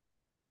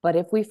 But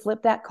if we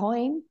flip that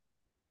coin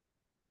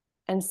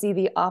and see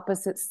the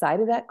opposite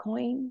side of that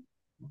coin,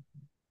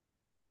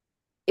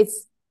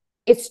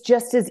 it's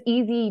just as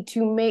easy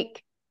to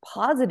make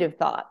positive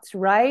thoughts,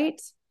 right?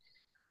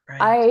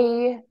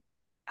 Right.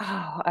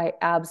 I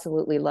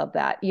absolutely love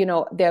that.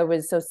 There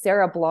was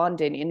Sarah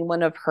Blondin in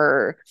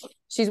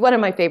she's one of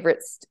my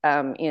favorites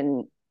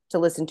in to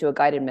listen to a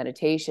guided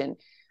meditation.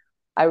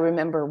 I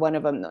remember one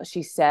of them though.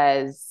 She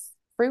says,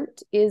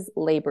 fruit is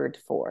labored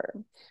for.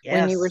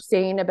 Yes. When you were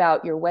saying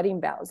about your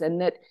wedding vows and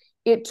that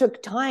it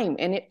took time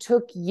and it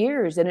took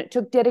years and it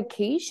took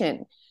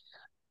dedication.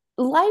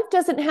 Life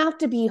doesn't have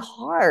to be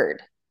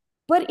hard,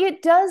 but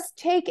it does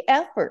take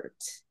effort.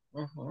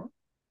 Mm-hmm.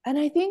 And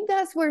I think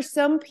that's where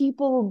some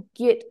people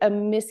get a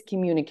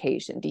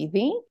miscommunication. Do you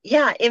think?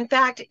 Yeah. In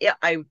fact,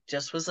 I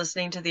just was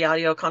listening to the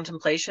audio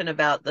contemplation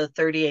about the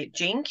 38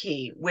 gene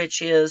key,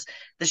 which is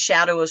the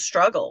shadow of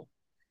struggle,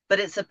 but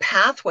it's a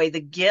pathway.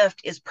 The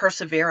gift is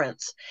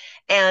perseverance.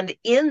 And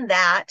in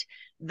that,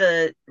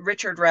 the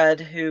Richard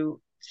Rudd,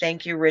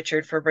 thank you,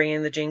 Richard, for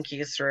bringing the gene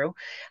keys through.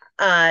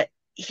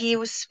 He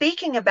was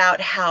speaking about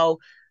how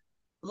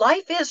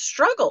life is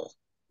struggle.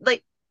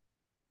 Like,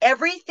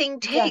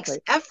 everything takes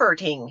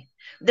efforting.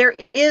 There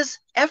is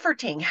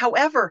efforting.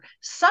 However,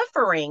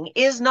 suffering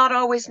is not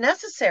always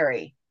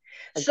necessary.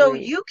 Agreed. So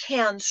you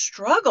can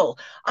struggle.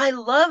 I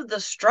love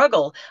the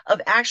struggle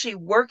of actually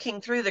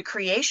working through the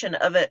creation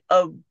of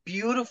a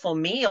beautiful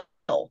meal.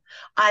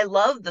 I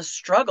love the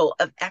struggle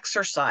of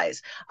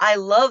exercise. I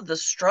love the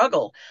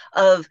struggle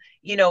of,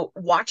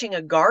 watching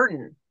a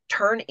garden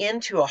turn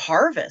into a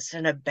harvest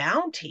and a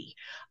bounty.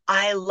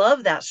 I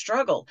love that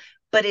struggle.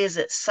 But is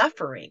it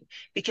suffering?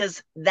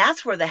 Because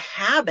that's where the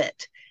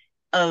habit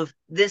of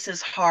this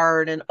is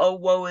hard and oh,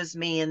 woe is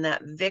me, and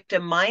that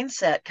victim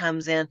mindset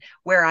comes in,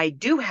 where I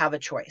do have a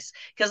choice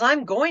because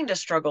I'm going to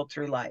struggle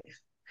through life.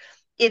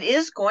 It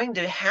is going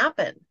to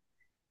happen.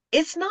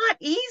 It's not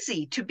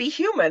easy to be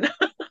human.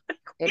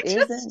 It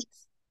isn't.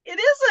 It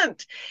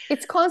isn't.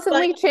 It's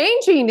constantly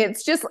changing.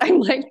 It's just, I'm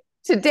like,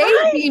 today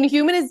being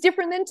human is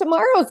different than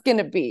tomorrow's going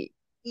to be.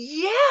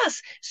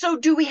 Yes. So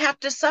do we have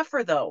to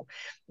suffer though?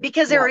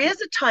 Because there is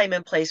a time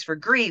and place for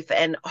grief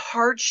and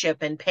hardship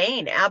and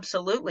pain.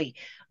 Absolutely.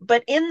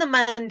 But in the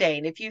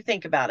mundane, if you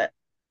think about it,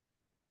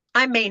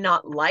 I may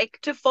not like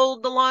to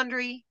fold the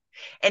laundry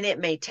and it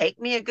may take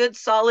me a good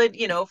solid,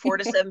 4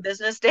 to 7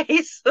 business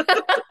days.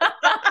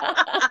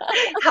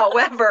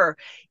 However,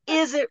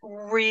 is it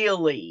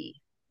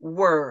really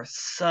worth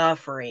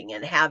suffering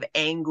and have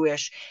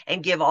anguish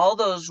and give all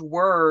those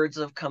words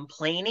of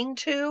complaining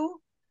to?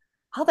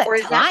 All that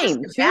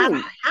time, too.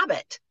 Bad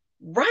habit.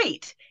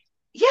 Right.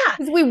 Yeah.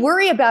 Because we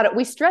worry about it.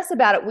 We stress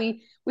about it.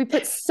 We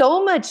put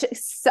so much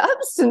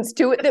substance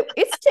to it that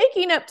it's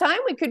taking up time.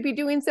 We could be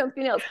doing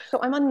something else. So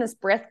I'm on this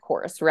breath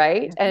course,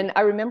 right? Mm-hmm. And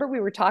I remember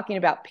we were talking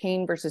about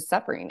pain versus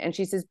suffering. And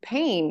she says,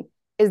 pain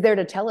is there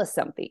to tell us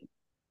something.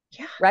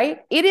 Yeah.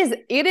 Right? It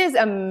is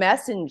a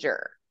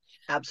messenger.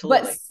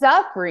 Absolutely. But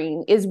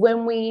suffering is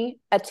when we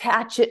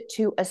attach it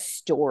to a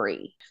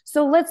story.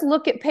 So let's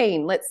look at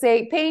pain. Let's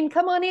say, pain,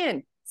 come on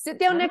in. Sit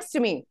down next to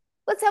me.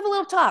 Let's have a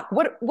little talk.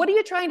 What are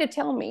you trying to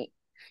tell me?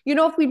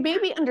 If we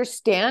maybe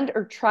understand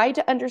or try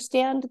to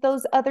understand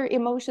those other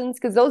emotions,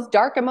 because those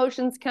dark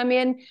emotions come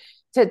in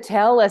to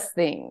tell us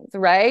things,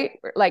 right?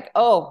 Like,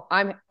 oh,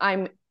 I'm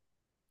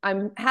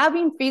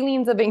having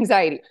feelings of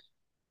anxiety.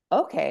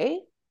 Okay.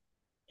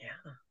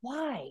 Yeah.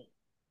 Why?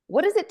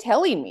 What is it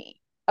telling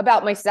me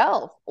about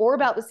myself or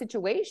about the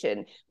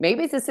situation?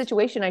 Maybe it's a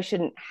situation I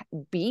shouldn't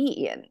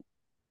be in,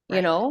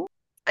 right.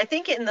 I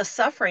think in the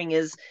suffering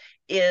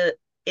it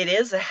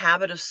is a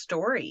habit of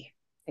story.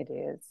 It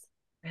is.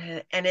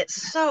 And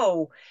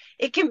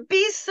it can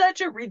be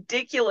such a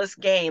ridiculous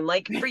game.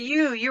 Like for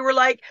you were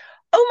like,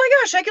 oh my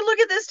gosh, I can look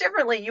at this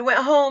differently. You went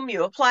home,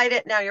 you applied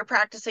it, now you're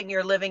practicing,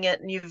 you're living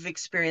it, and you've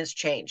experienced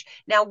change.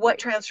 Now, what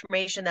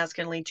transformation that's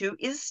going to lead to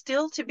is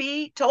still to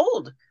be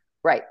told.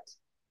 Right.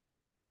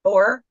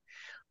 Or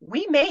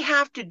we may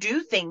have to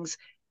do things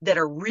that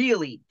are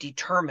really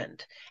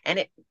determined.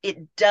 And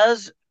it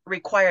does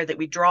require that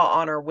we draw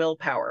on our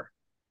willpower.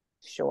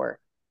 Sure.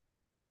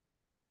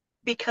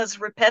 Because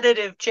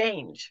repetitive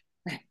change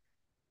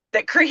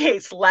that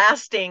creates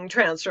lasting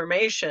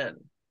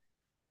transformation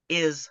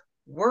is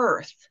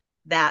worth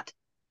that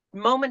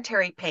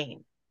momentary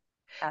pain.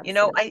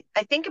 Absolutely.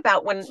 I think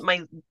about when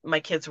my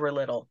kids were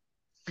little.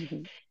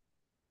 Mm-hmm.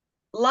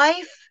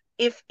 Life,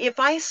 if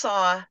I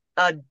saw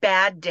a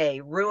bad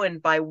day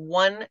ruined by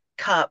one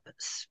cup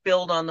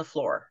spilled on the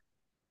floor,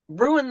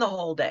 ruined the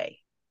whole day,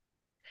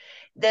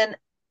 then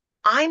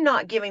I'm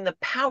not giving the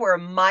power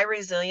of my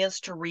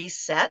resilience to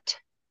reset.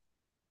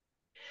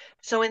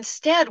 So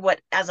instead,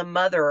 what as a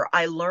mother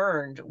I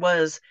learned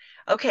was,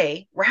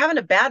 okay, we're having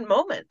a bad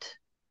moment.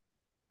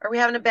 Are we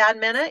having a bad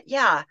minute?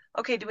 Yeah.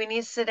 Okay. Do we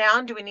need to sit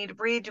down? Do we need to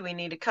breathe? Do we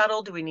need to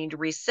cuddle? Do we need to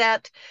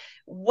reset?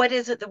 What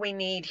is it that we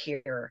need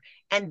here?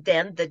 And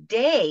then the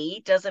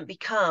day doesn't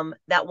become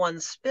that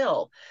one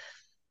spill.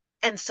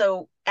 And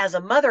so as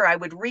a mother, I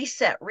would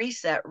reset,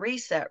 reset,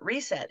 reset,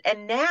 reset.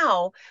 And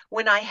now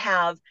when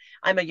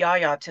I'm a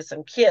yaya to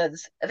some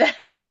kids that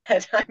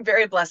I'm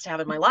very blessed to have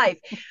in my life.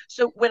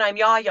 So when I'm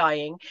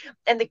yayaing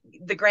and the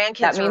That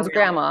grandkids are means around,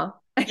 grandma.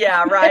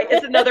 yeah, right.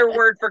 It's another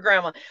word for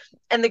grandma.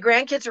 And the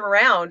grandkids are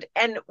around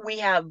and we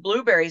have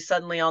blueberries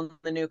suddenly on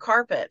the new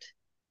carpet.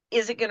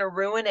 Is it going to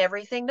ruin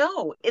everything?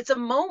 No, it's a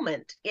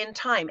moment in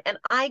time. And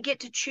I get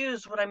to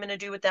choose what I'm going to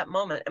do with that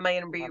moment. Am I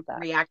going to be Love that.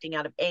 reacting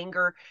out of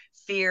anger,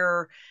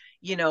 fear,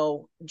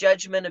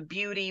 judgment of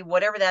beauty,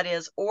 whatever that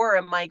is? Or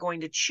am I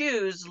going to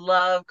choose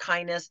love,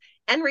 kindness,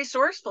 and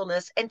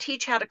resourcefulness and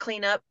teach how to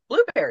clean up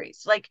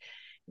blueberries? Like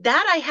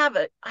that, I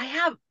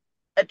have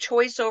a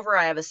choice over,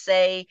 I have a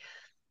say,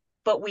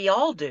 but we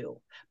all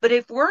do. But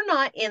if we're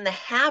not in the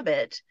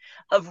habit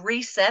of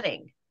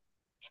resetting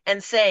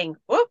and saying,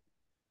 whoop,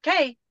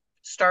 okay,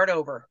 start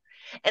over.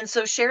 And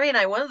so Sherry and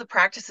I, one of the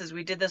practices,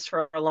 we did this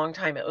for a long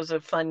time. It was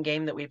a fun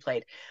game that we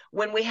played.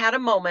 When we had a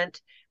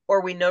moment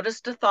or we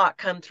noticed a thought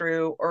come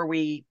through or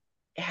we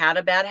had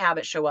a bad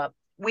habit show up,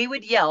 we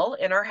would yell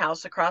in our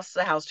house across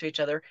the house to each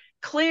other,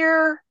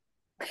 clear,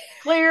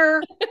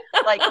 clear,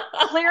 like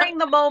clearing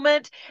the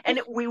moment. And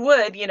we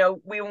would,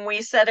 when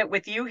we said it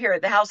with you here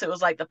at the house, it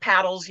was like the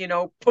paddles,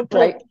 boop, boop,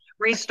 Right.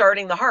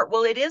 restarting the heart.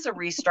 Well, it is a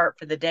restart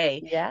for the day.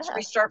 It's a Yeah.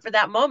 restart for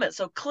that moment.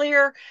 So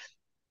clear.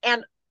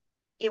 And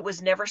it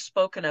was never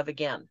spoken of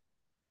again.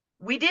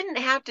 We didn't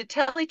have to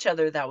tell each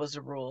other that was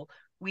a rule.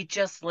 We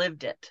just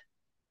lived it.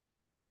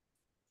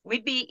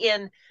 We'd be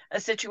in a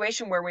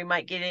situation where we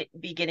might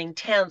be getting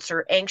tense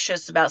or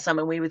anxious about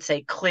something. We would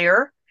say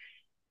clear.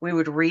 We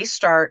would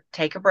restart,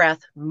 take a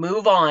breath,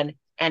 move on,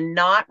 and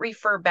not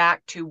refer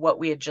back to what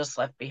we had just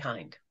left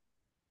behind.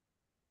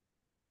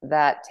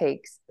 That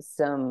takes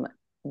some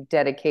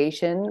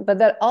dedication, but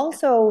that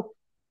also,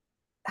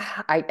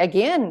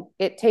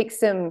 it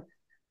takes some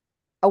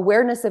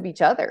awareness of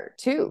each other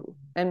too,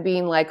 and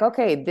being like,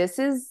 okay, this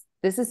is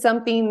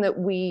something that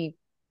we've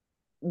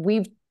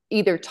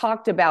either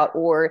talked about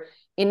or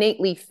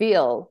innately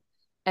feel,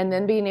 and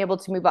then being able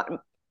to move on.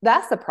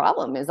 That's the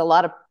problem, is a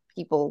lot of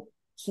people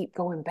keep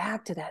going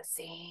back to that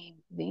same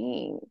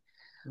thing.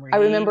 I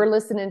remember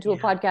listening to a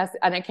podcast,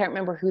 and I can't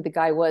remember who the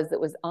guy was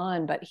that was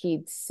on, but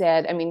he'd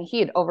said, I mean, he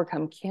had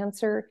overcome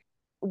cancer.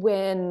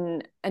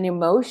 When an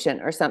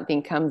emotion or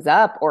something comes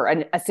up, or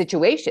a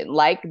situation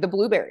like the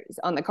blueberries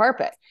on the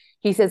carpet,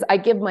 he says, I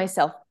give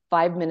myself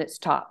 5 minutes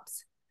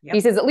tops. Yep. He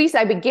says, at least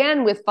I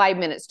began with 5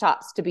 minutes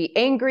tops to be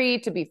angry,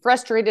 to be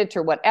frustrated,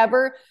 to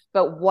whatever.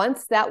 But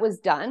once that was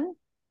done,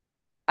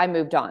 I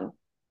moved on.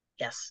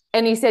 Yes.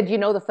 And he said,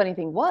 the funny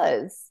thing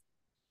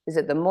is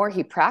that the more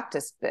he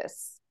practiced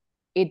this,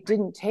 it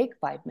didn't take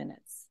 5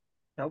 minutes.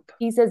 Nope.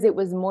 He says it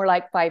was more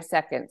like 5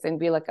 seconds, and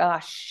be like, oh,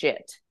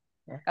 shit.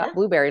 Got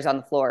blueberries on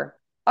the floor.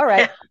 All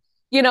right.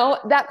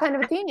 That kind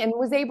of a thing, and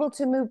was able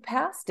to move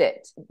past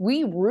it.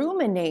 We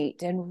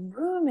ruminate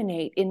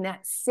in that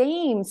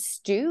same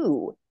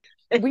stew.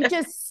 We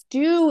just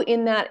stew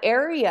in that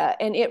area,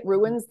 and it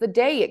ruins the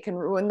day. It can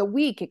ruin the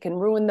week. It can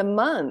ruin the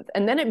month.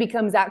 And then it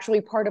becomes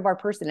actually part of our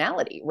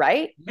personality,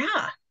 right?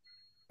 Yeah.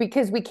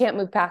 Because we can't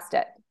move past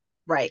it.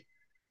 Right.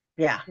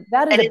 Yeah.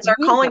 That is, and it's our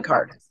calling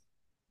card.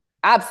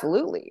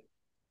 Absolutely.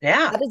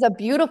 Yeah. That is a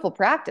beautiful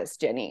practice,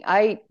 Jenny.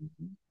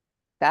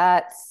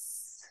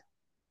 That's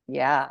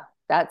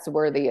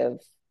worthy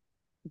of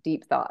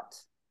deep thought.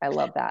 I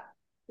love that.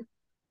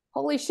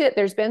 Holy shit,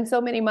 there's been so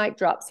many mic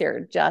drops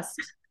here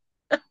just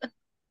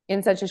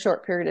in such a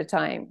short period of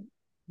time.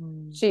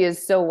 She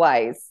is so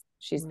wise.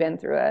 She's been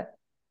through a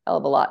hell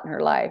of a lot in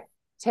her life.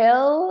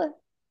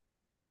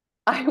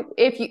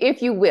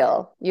 If you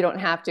will, you don't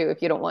have to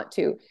if you don't want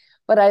to,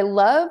 but I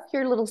love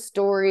your little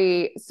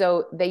story.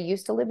 So they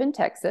used to live in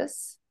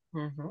Texas.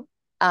 Mm-hmm.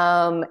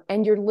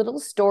 And your little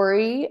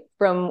story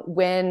from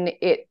when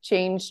it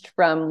changed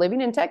from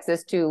living in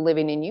Texas to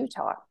living in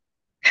Utah,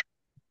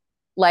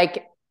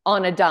 like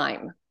on a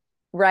dime,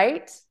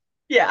 right?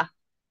 Yeah.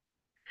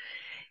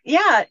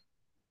 Yeah.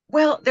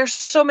 Well, there's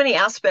so many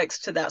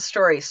aspects to that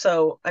story.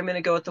 So I'm going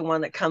to go with the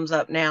one that comes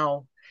up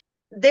now.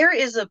 There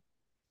is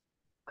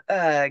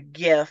a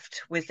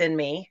gift within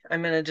me.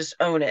 I'm going to just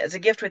own it. It's a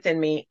gift within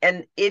me.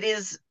 And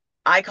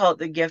I call it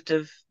the gift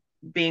of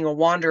being a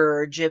wanderer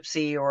or a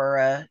gypsy or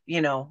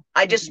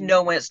I just Mm-hmm.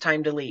 know when it's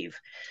time to leave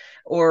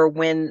or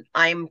when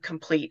I'm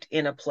complete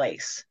in a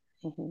place.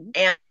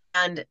 Mm-hmm.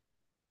 And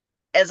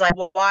as I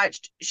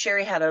watched,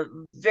 Sherry had a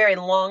very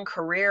long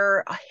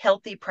career, a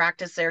healthy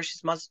practice there.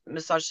 She's a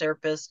massage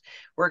therapist,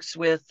 works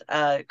with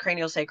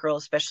craniosacral,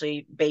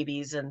 especially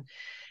babies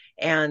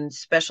and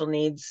special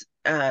needs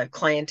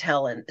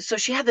clientele. And so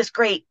she had this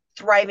great,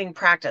 thriving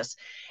practice.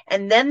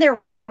 And then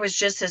there was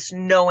just this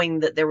knowing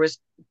that there was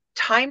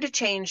time to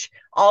change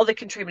all the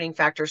contributing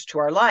factors to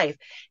our life.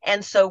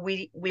 And so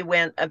we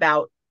went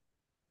about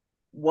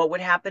what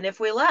would happen if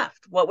we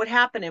left? What would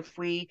happen if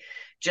we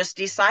just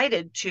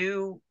decided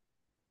to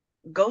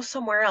go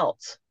somewhere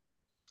else?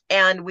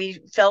 And we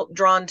felt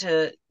drawn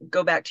to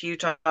go back to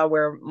Utah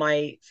where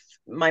my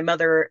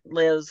mother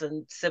lives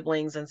and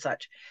siblings and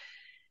such.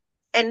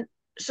 And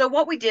so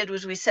what we did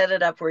was we set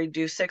it up where we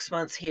do 6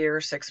 months here,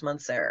 6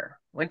 months there,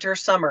 winter,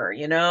 summer,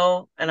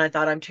 and I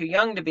thought I'm too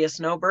young to be a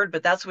snowbird,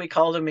 but that's what we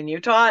called them in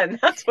Utah, and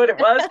that's what it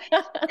was.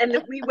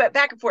 And we went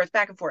back and forth,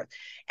 back and forth.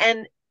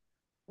 And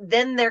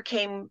then there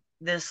came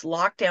this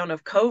lockdown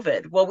of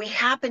COVID. Well, we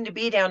happened to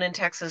be down in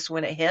Texas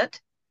when it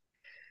hit.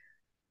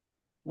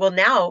 Well,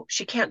 now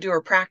she can't do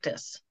her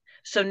practice.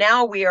 So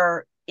now we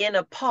are in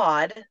a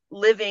pod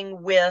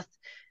living with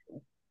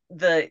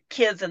the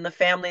kids and the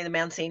family, the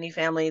Mancini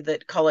family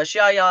that call us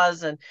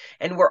yayas,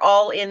 and we're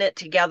all in it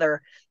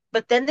together.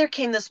 But then there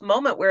came this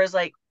moment where it's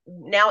like,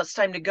 now it's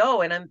time to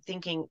go. And I'm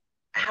thinking,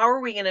 how are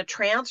we going to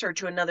transfer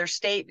to another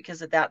state?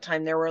 Because at that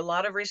time there were a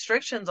lot of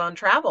restrictions on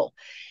travel,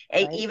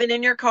 Right. even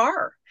in your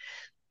car.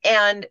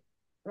 And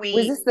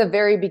Was this the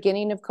very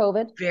beginning of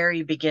COVID?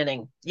 Very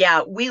beginning.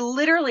 Yeah, we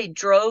literally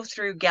drove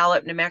through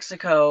Gallup, New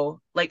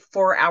Mexico, like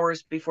 4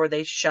 hours before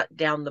they shut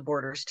down the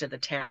borders to the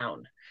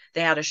town.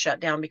 They had a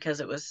shutdown because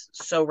it was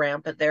so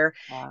rampant there.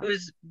 Wow. It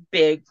was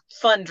big,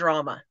 fun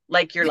drama.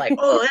 Like you're like,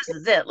 oh, this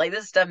is it. Like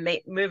this stuff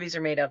movies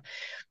are made of.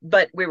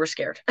 But we were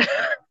scared.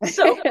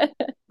 So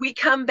we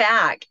come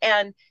back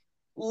and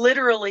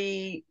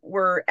literally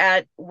we're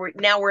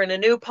in a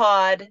new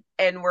pod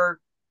and we're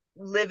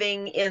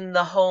living in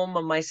the home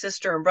of my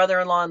sister and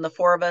brother-in-law and the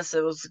four of us.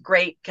 It was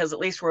great because at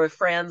least we're with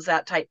friends,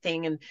 that type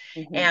thing.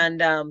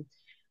 And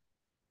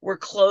we're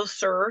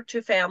closer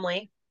to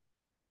family.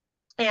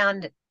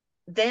 And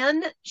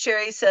then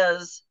Sherry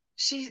says,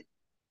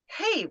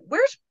 hey,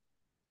 where's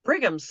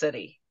Brigham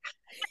City?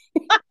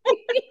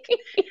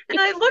 And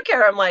I look at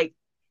her, I'm like,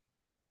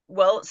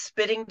 well,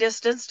 spitting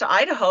distance to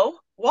Idaho.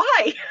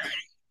 Why?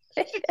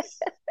 I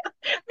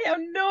have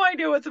no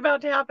idea what's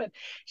about to happen.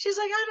 She's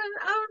like, I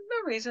don't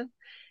no reason.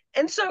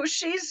 And so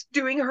she's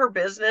doing her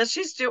business.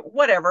 She's doing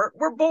whatever.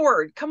 We're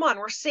bored. Come on.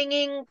 We're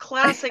singing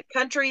classic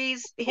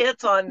countries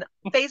hits on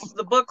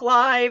Facebook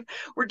Live.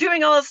 We're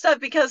doing all this stuff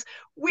because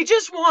we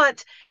just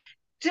want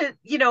to,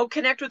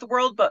 connect with the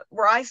world, but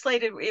we're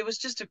isolated. It was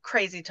just a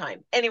crazy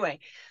time. Anyway,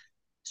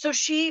 so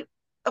she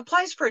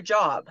applies for a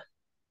job.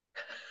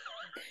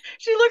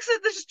 She looks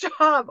at this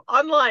job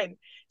online,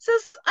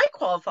 says, I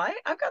qualify.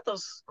 I've got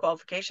those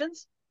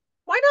qualifications.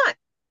 Why not?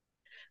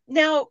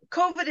 Now,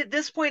 COVID at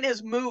this point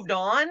has moved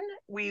on.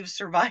 We've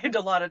survived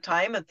a lot of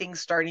time of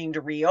things starting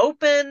to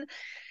reopen.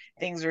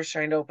 Things are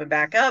starting to open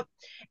back up.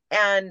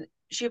 And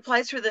she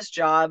applies for this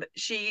job.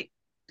 She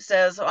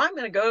says, oh, I'm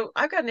going to go.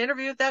 I've got an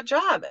interview with that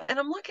job. And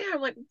I'm looking at her,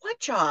 I'm like, what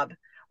job?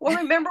 Well,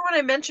 remember when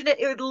I mentioned it?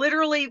 It had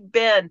literally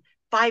been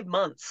 5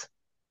 months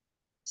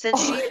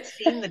since she had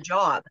seen the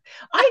job.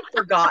 I'd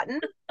forgotten.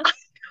 At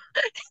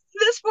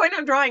this point,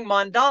 I'm drawing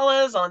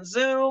mandalas on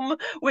Zoom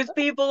with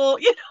people,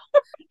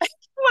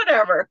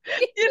 whatever.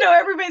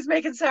 Everybody's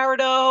making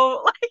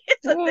sourdough. Like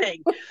it's a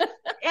thing.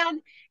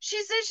 And she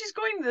says she's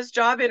going to this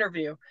job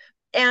interview.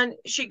 And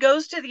she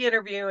goes to the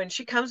interview and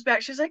she comes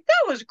back. She's like,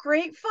 that was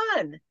great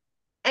fun.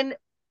 And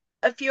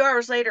a few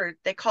hours later,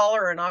 they call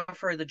her and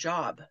offer her the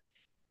job.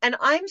 And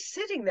I'm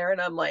sitting there and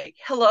I'm like,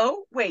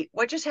 hello, wait,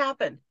 what just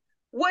happened?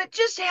 What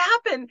just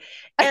happened?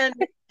 And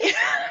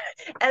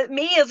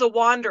me as a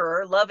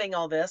wanderer, loving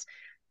all this,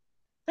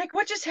 like,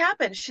 what just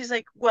happened? She's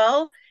like,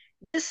 well,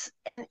 this,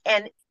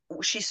 and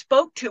she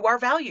spoke to our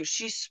values.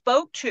 She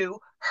spoke to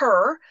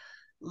her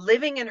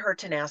living in her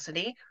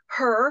tenacity,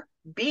 her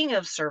being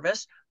of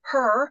service,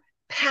 her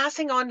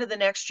passing on to the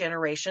next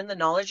generation the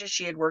knowledge that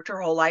she had worked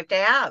her whole life to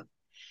have.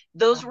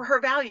 Those were her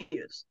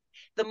values.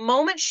 The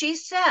moment she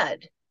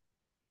said,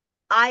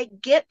 I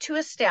get to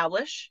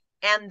establish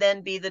and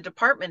then be the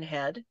department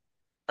head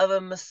of a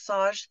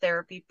massage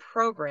therapy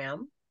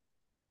program,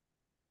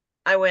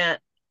 I went,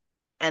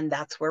 and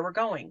that's where we're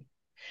going,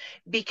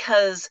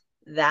 because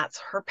that's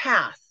her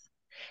path.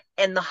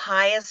 And the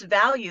highest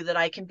value that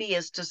I can be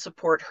is to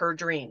support her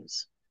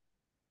dreams.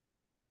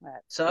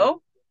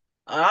 So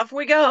off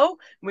we go.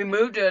 We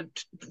moved to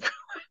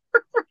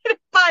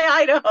by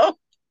Idaho.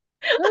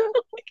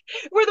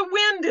 Where the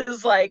wind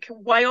is like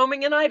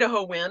Wyoming and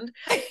Idaho wind.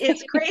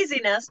 It's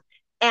craziness.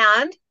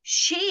 And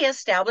she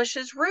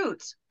establishes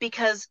roots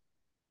because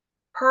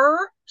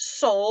her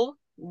soul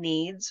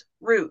needs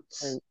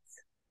roots.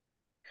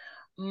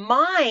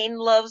 Mine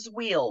loves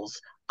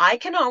wheels. I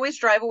can always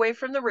drive away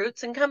from the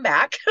roots and come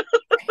back.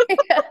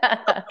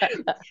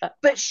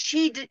 But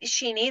she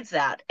needs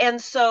that.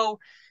 And so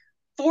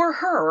for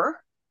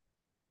her,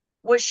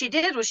 what she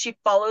did was she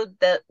followed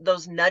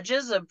those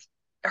nudges of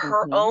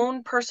her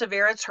own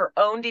perseverance, her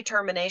own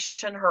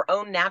determination, her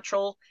own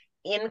natural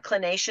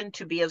inclination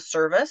to be of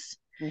service.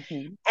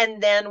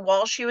 And then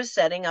while she was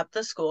setting up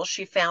the school,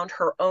 she found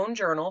her own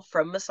journal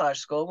from massage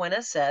school when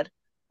it said,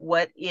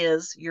 "What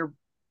is your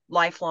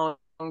lifelong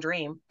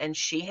dream?" And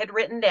she had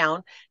written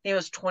down, it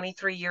was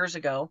 23 years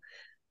ago,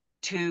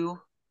 to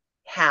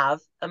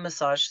have a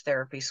massage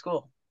therapy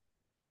school.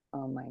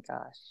 Oh my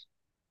gosh.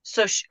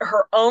 So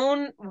her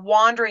own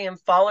wandering and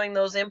following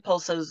those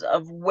impulses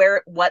of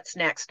what's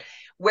next,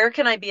 where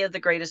can I be of the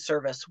greatest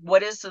service?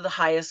 What is to the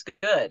highest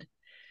good?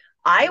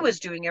 I was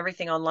doing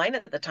everything online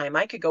at the time.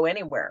 I could go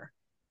anywhere,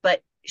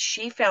 but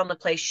she found the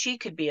place she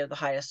could be of the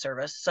highest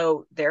service.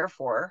 So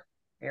therefore,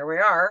 here we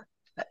are.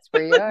 That's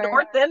where you are.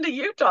 North end of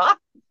Utah.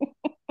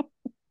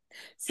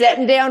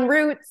 Setting down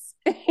roots.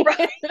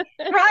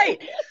 Right.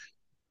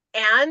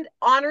 And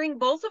honoring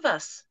both of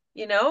us.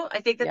 I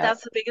think that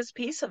that's the biggest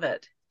piece of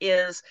it.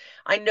 Is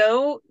I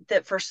know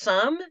that for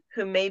some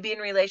who may be in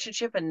a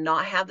relationship and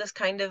not have this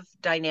kind of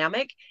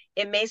dynamic,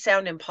 it may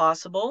sound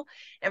impossible.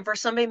 And for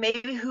somebody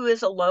maybe who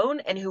is alone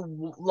and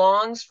who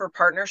longs for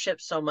partnership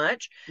so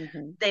much,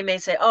 they may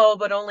say, oh,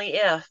 but only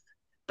if.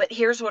 But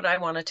here's what I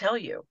want to tell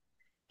you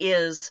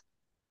is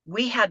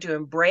we had to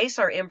embrace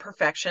our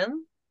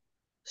imperfection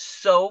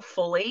so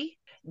fully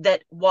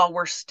that while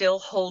we're still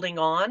holding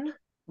on,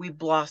 we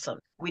blossomed.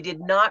 We did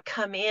not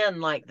come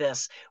in like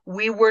this.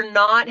 We were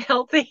not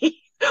healthy.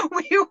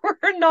 We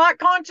were not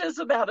conscious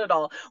about it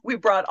all. We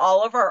brought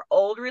all of our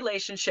old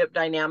relationship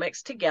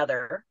dynamics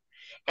together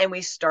and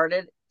we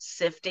started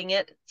sifting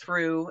it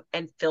through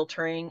and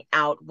filtering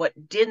out what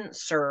didn't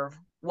serve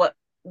what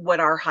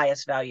our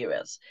highest value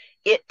is.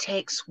 It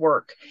takes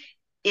work.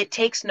 It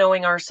takes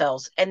knowing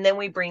ourselves. And then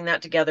we bring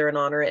that together and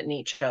honor it in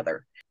each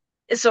other.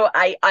 So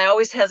I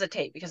always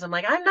hesitate because I'm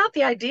like, I'm not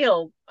the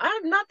ideal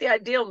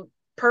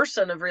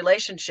person of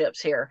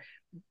relationships here.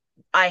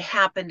 I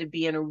happen to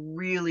be in a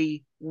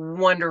really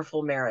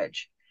wonderful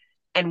marriage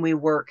and we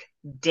work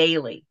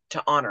daily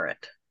to honor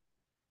it.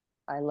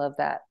 I love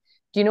that.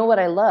 Do you know what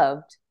I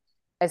loved,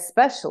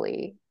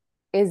 especially,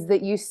 is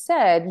that you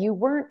said you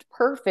weren't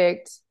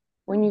perfect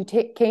when you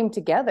came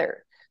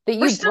together, that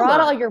you brought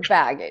all your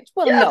baggage.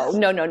 Well, yes.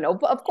 No.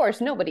 Of course,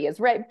 nobody is,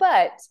 right?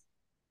 But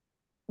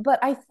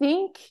I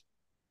think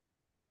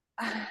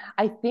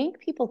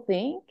people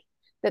think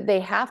that they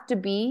have to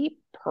be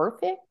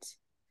perfect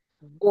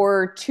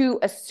or to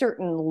a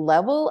certain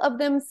level of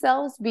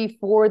themselves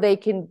before they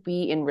can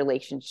be in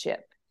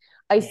relationship.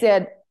 I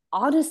said,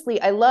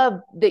 honestly, I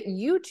love that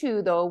you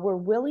two, though, were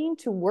willing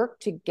to work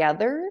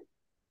together.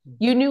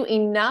 You knew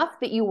enough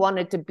that you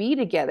wanted to be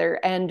together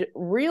and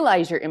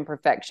realize your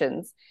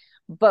imperfections,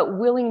 but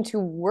willing to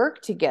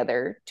work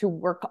together to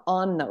work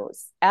on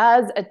those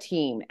as a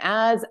team,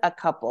 as a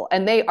couple.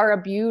 And they are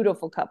a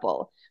beautiful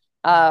couple.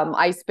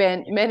 I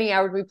spent many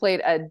hours. We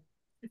played a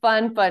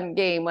fun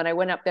game when I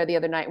went up there the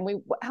other night.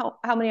 And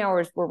how many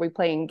hours were we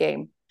playing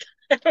game?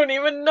 I don't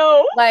even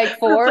know. Like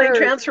 4. We're playing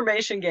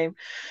transformation game.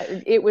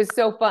 It was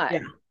so fun. Yeah.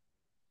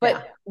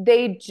 But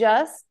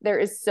there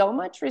is so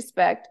much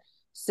respect,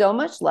 so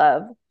much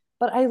love.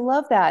 But I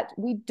love that.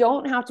 We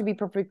don't have to be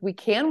perfect. We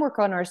can work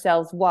on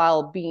ourselves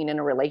while being in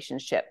a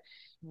relationship.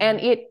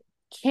 And it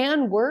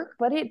can work,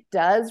 but it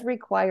does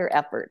require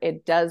effort.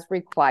 It does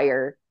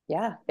require,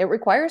 it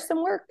requires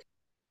some work.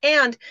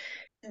 And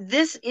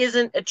this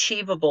isn't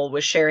achievable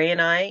with Sherry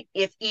and I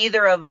if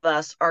either of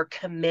us are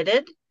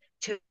committed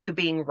to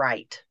being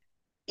right.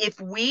 If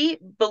we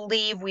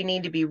believe we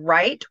need to be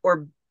right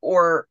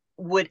or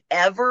would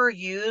ever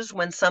use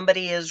when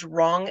somebody is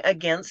wrong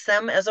against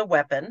them as a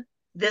weapon,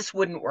 this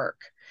wouldn't work.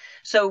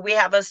 So we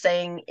have a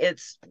saying,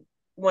 it's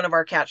one of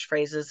our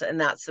catchphrases,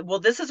 and that's, well,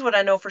 this is what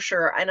I know for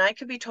sure, and I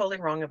could be totally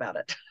wrong about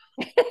it.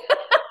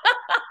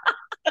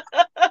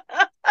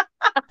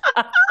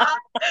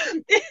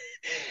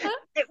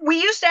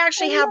 We used to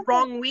actually have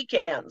wrong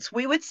weekends.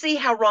 We would see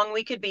how wrong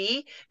we could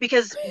be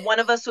because one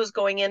of us was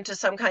going into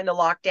some kind of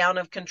lockdown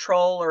of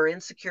control or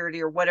insecurity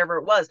or whatever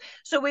it was.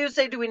 So we would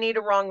say, do we need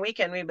a wrong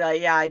weekend? We'd be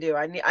like, yeah, I do.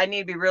 I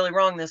need to be really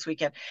wrong this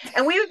weekend.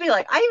 And we would be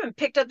like, I even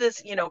picked up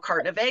this,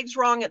 carton of eggs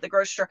wrong at the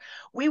grocery store.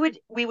 We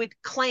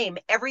would claim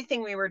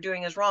everything we were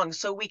doing as wrong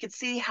so we could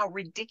see how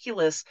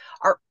ridiculous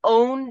our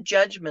own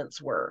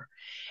judgments were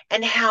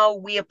and how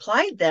we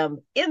applied them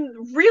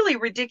in really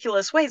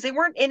ridiculous ways. They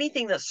weren't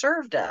anything that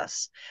served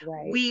us.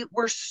 Right.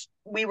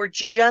 We were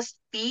just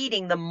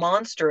feeding the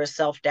monster of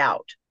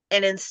self-doubt.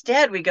 And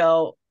instead we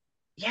go,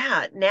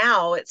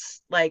 now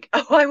it's like,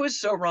 oh, I was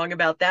so wrong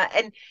about that.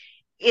 And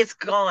it's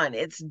gone.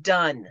 It's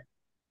done.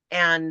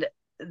 And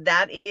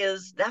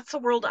that's the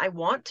world I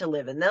want to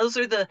live in. Those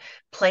are the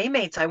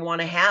playmates I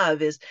want to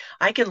have. Is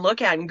I can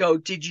look at and go,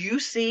 did you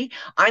see?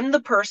 I'm the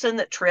person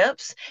that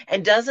trips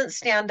and doesn't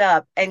stand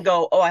up and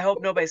go, oh, I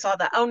hope nobody saw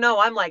that. Oh no,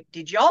 I'm like,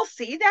 did y'all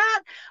see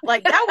that?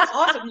 Like, that was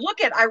awesome.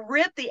 Look at, I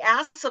ripped the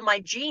ass of my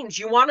jeans.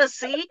 You want to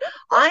see?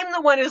 I'm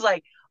the one who's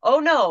like, oh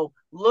no,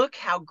 look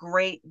how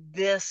great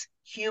this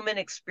human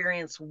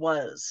experience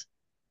was.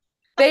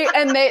 They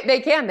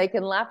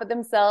can laugh at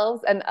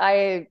themselves.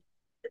 And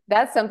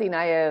that's something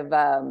I have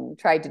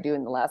tried to do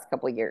in the last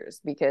couple of years,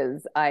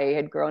 because I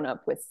had grown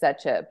up with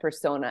such a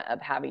persona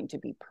of having to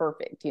be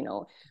perfect.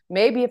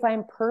 Maybe if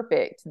I'm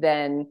perfect,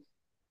 then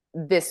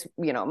this,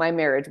 my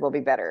marriage will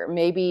be better.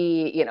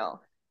 Maybe,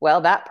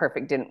 well, that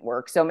perfect didn't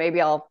work, so maybe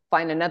I'll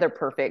find another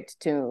perfect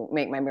to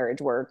make my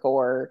marriage work,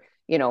 or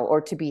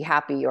or to be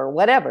happy, or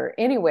whatever.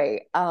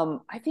 Anyway,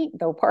 I think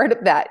though part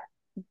of that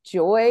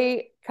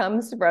joy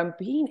comes from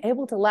being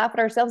able to laugh at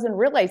ourselves and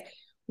realize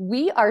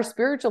we are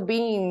spiritual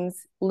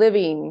beings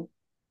living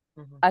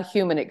a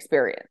human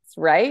experience,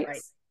 right?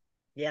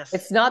 Yes.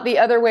 It's not the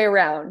other way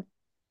around.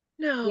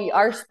 No. We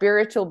are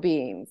spiritual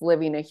beings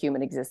living a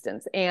human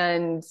existence.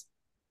 And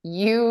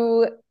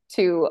you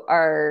two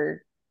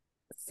are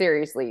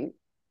seriously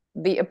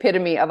the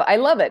epitome of, I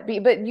love it.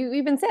 But you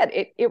even said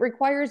it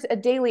requires a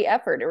daily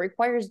effort. It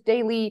requires a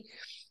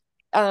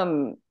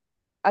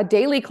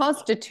daily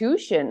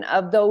constitution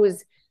of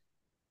those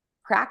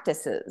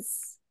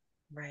practices.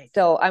 Right.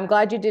 So I'm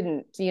glad you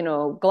didn't,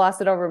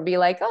 gloss it over and be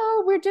like,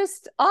 oh, we're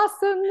just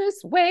awesome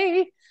this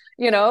way,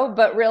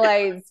 but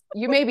realize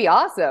you may be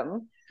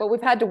awesome, but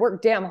we've had to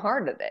work damn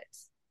hard at it.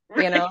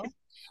 Right.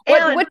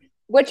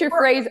 What's your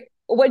phrase?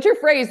 What's your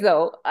phrase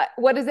though?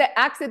 What is it?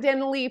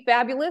 Accidentally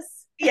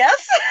fabulous?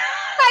 Yes.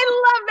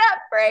 I love that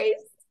phrase.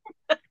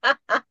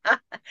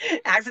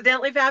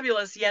 Accidentally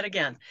fabulous yet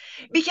again.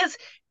 Because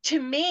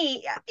to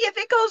me, if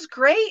it goes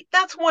great,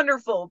 that's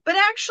wonderful. But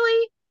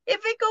actually, if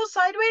it goes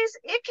sideways,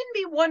 it can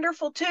be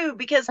wonderful too,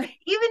 because even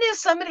if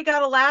somebody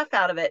got a laugh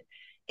out of it,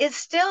 it's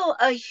still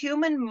a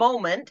human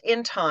moment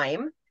in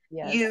time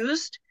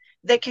used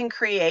that can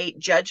create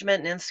judgment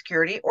and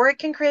insecurity, or it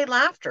can create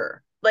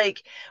laughter.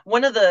 Like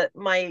one of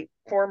my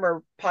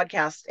former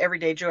podcasts,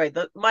 Everyday Joy,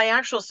 my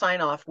actual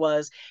sign off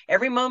was,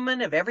 every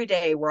moment of every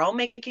day, we're all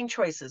making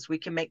choices. We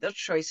can make those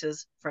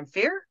choices from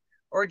fear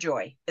or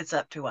joy. It's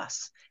up to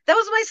us. That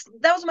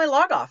was my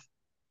log off.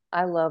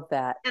 I love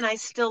that. And I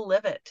still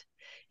live it.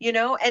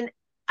 And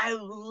I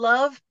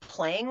love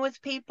playing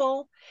with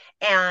people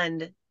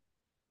and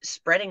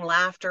spreading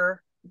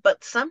laughter,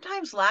 but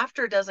sometimes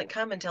laughter doesn't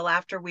come until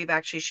after we've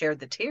actually shared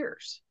the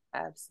tears.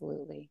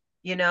 Absolutely.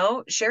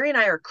 Sherry and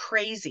I are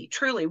crazy.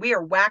 Truly, we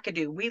are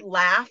wackadoo. We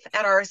laugh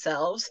at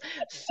ourselves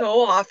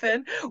so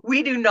often.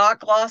 We do not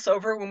gloss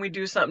over when we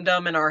do something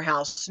dumb in our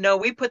house. No,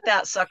 we put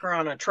that sucker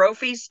on a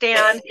trophy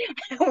stand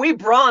and we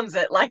bronze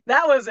it. Like,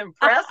 that was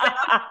impressive.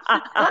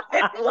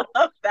 I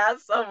love that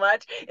so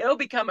much. It'll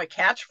become a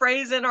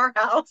catchphrase in our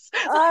house.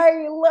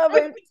 I love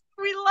it.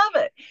 We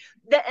love it.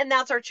 And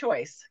that's our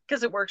choice,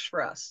 because it works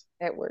for us.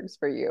 It works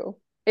for you.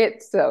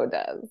 It so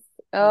does.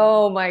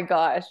 Oh my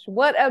gosh.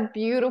 What a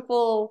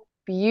beautiful,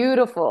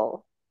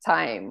 beautiful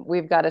time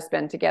we've got to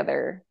spend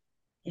together.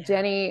 Yeah.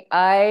 Jenny,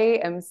 I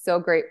am so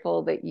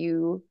grateful that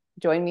you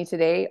joined me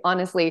today.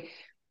 Honestly,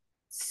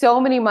 so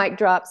many mic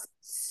drops,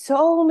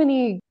 so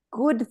many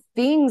good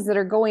things that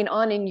are going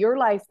on in your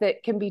life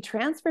that can be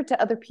transferred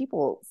to other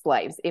people's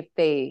lives if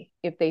they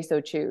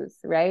so choose,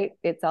 right?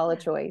 It's all a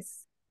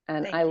choice.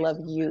 And I love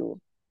you.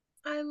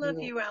 I love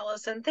you,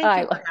 Allison.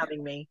 Thank you for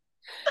having me.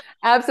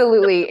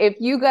 Absolutely. If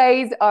you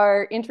guys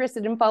are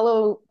interested in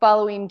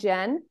following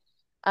Jen,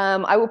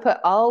 I will put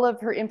all of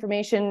her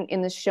information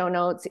in the show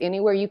notes,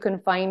 anywhere you can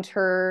find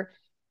her.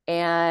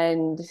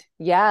 And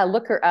yeah,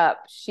 look her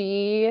up.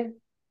 She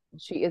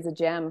is a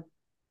gem.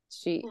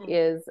 She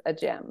is a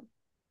gem.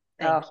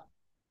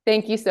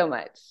 Thank you so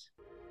much.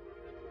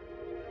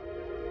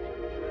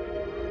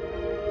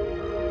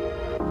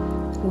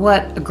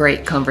 What a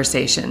great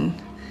conversation.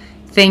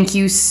 Thank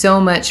you so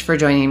much for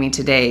joining me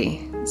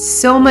today.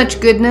 So much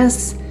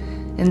goodness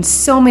and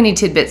so many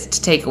tidbits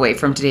to take away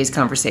from today's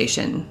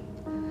conversation.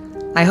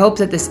 I hope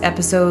that this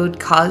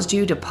episode caused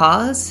you to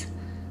pause,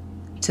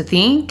 to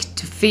think,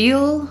 to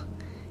feel,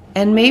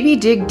 and maybe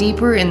dig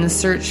deeper in the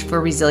search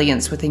for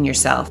resilience within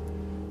yourself.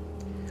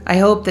 I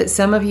hope that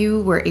some of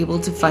you were able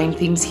to find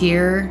things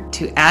here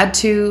to add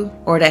to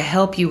or to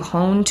help you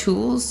hone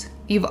tools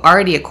you've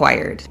already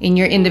acquired in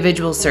your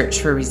individual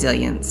search for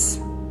resilience.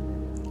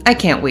 I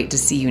can't wait to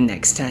see you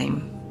next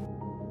time.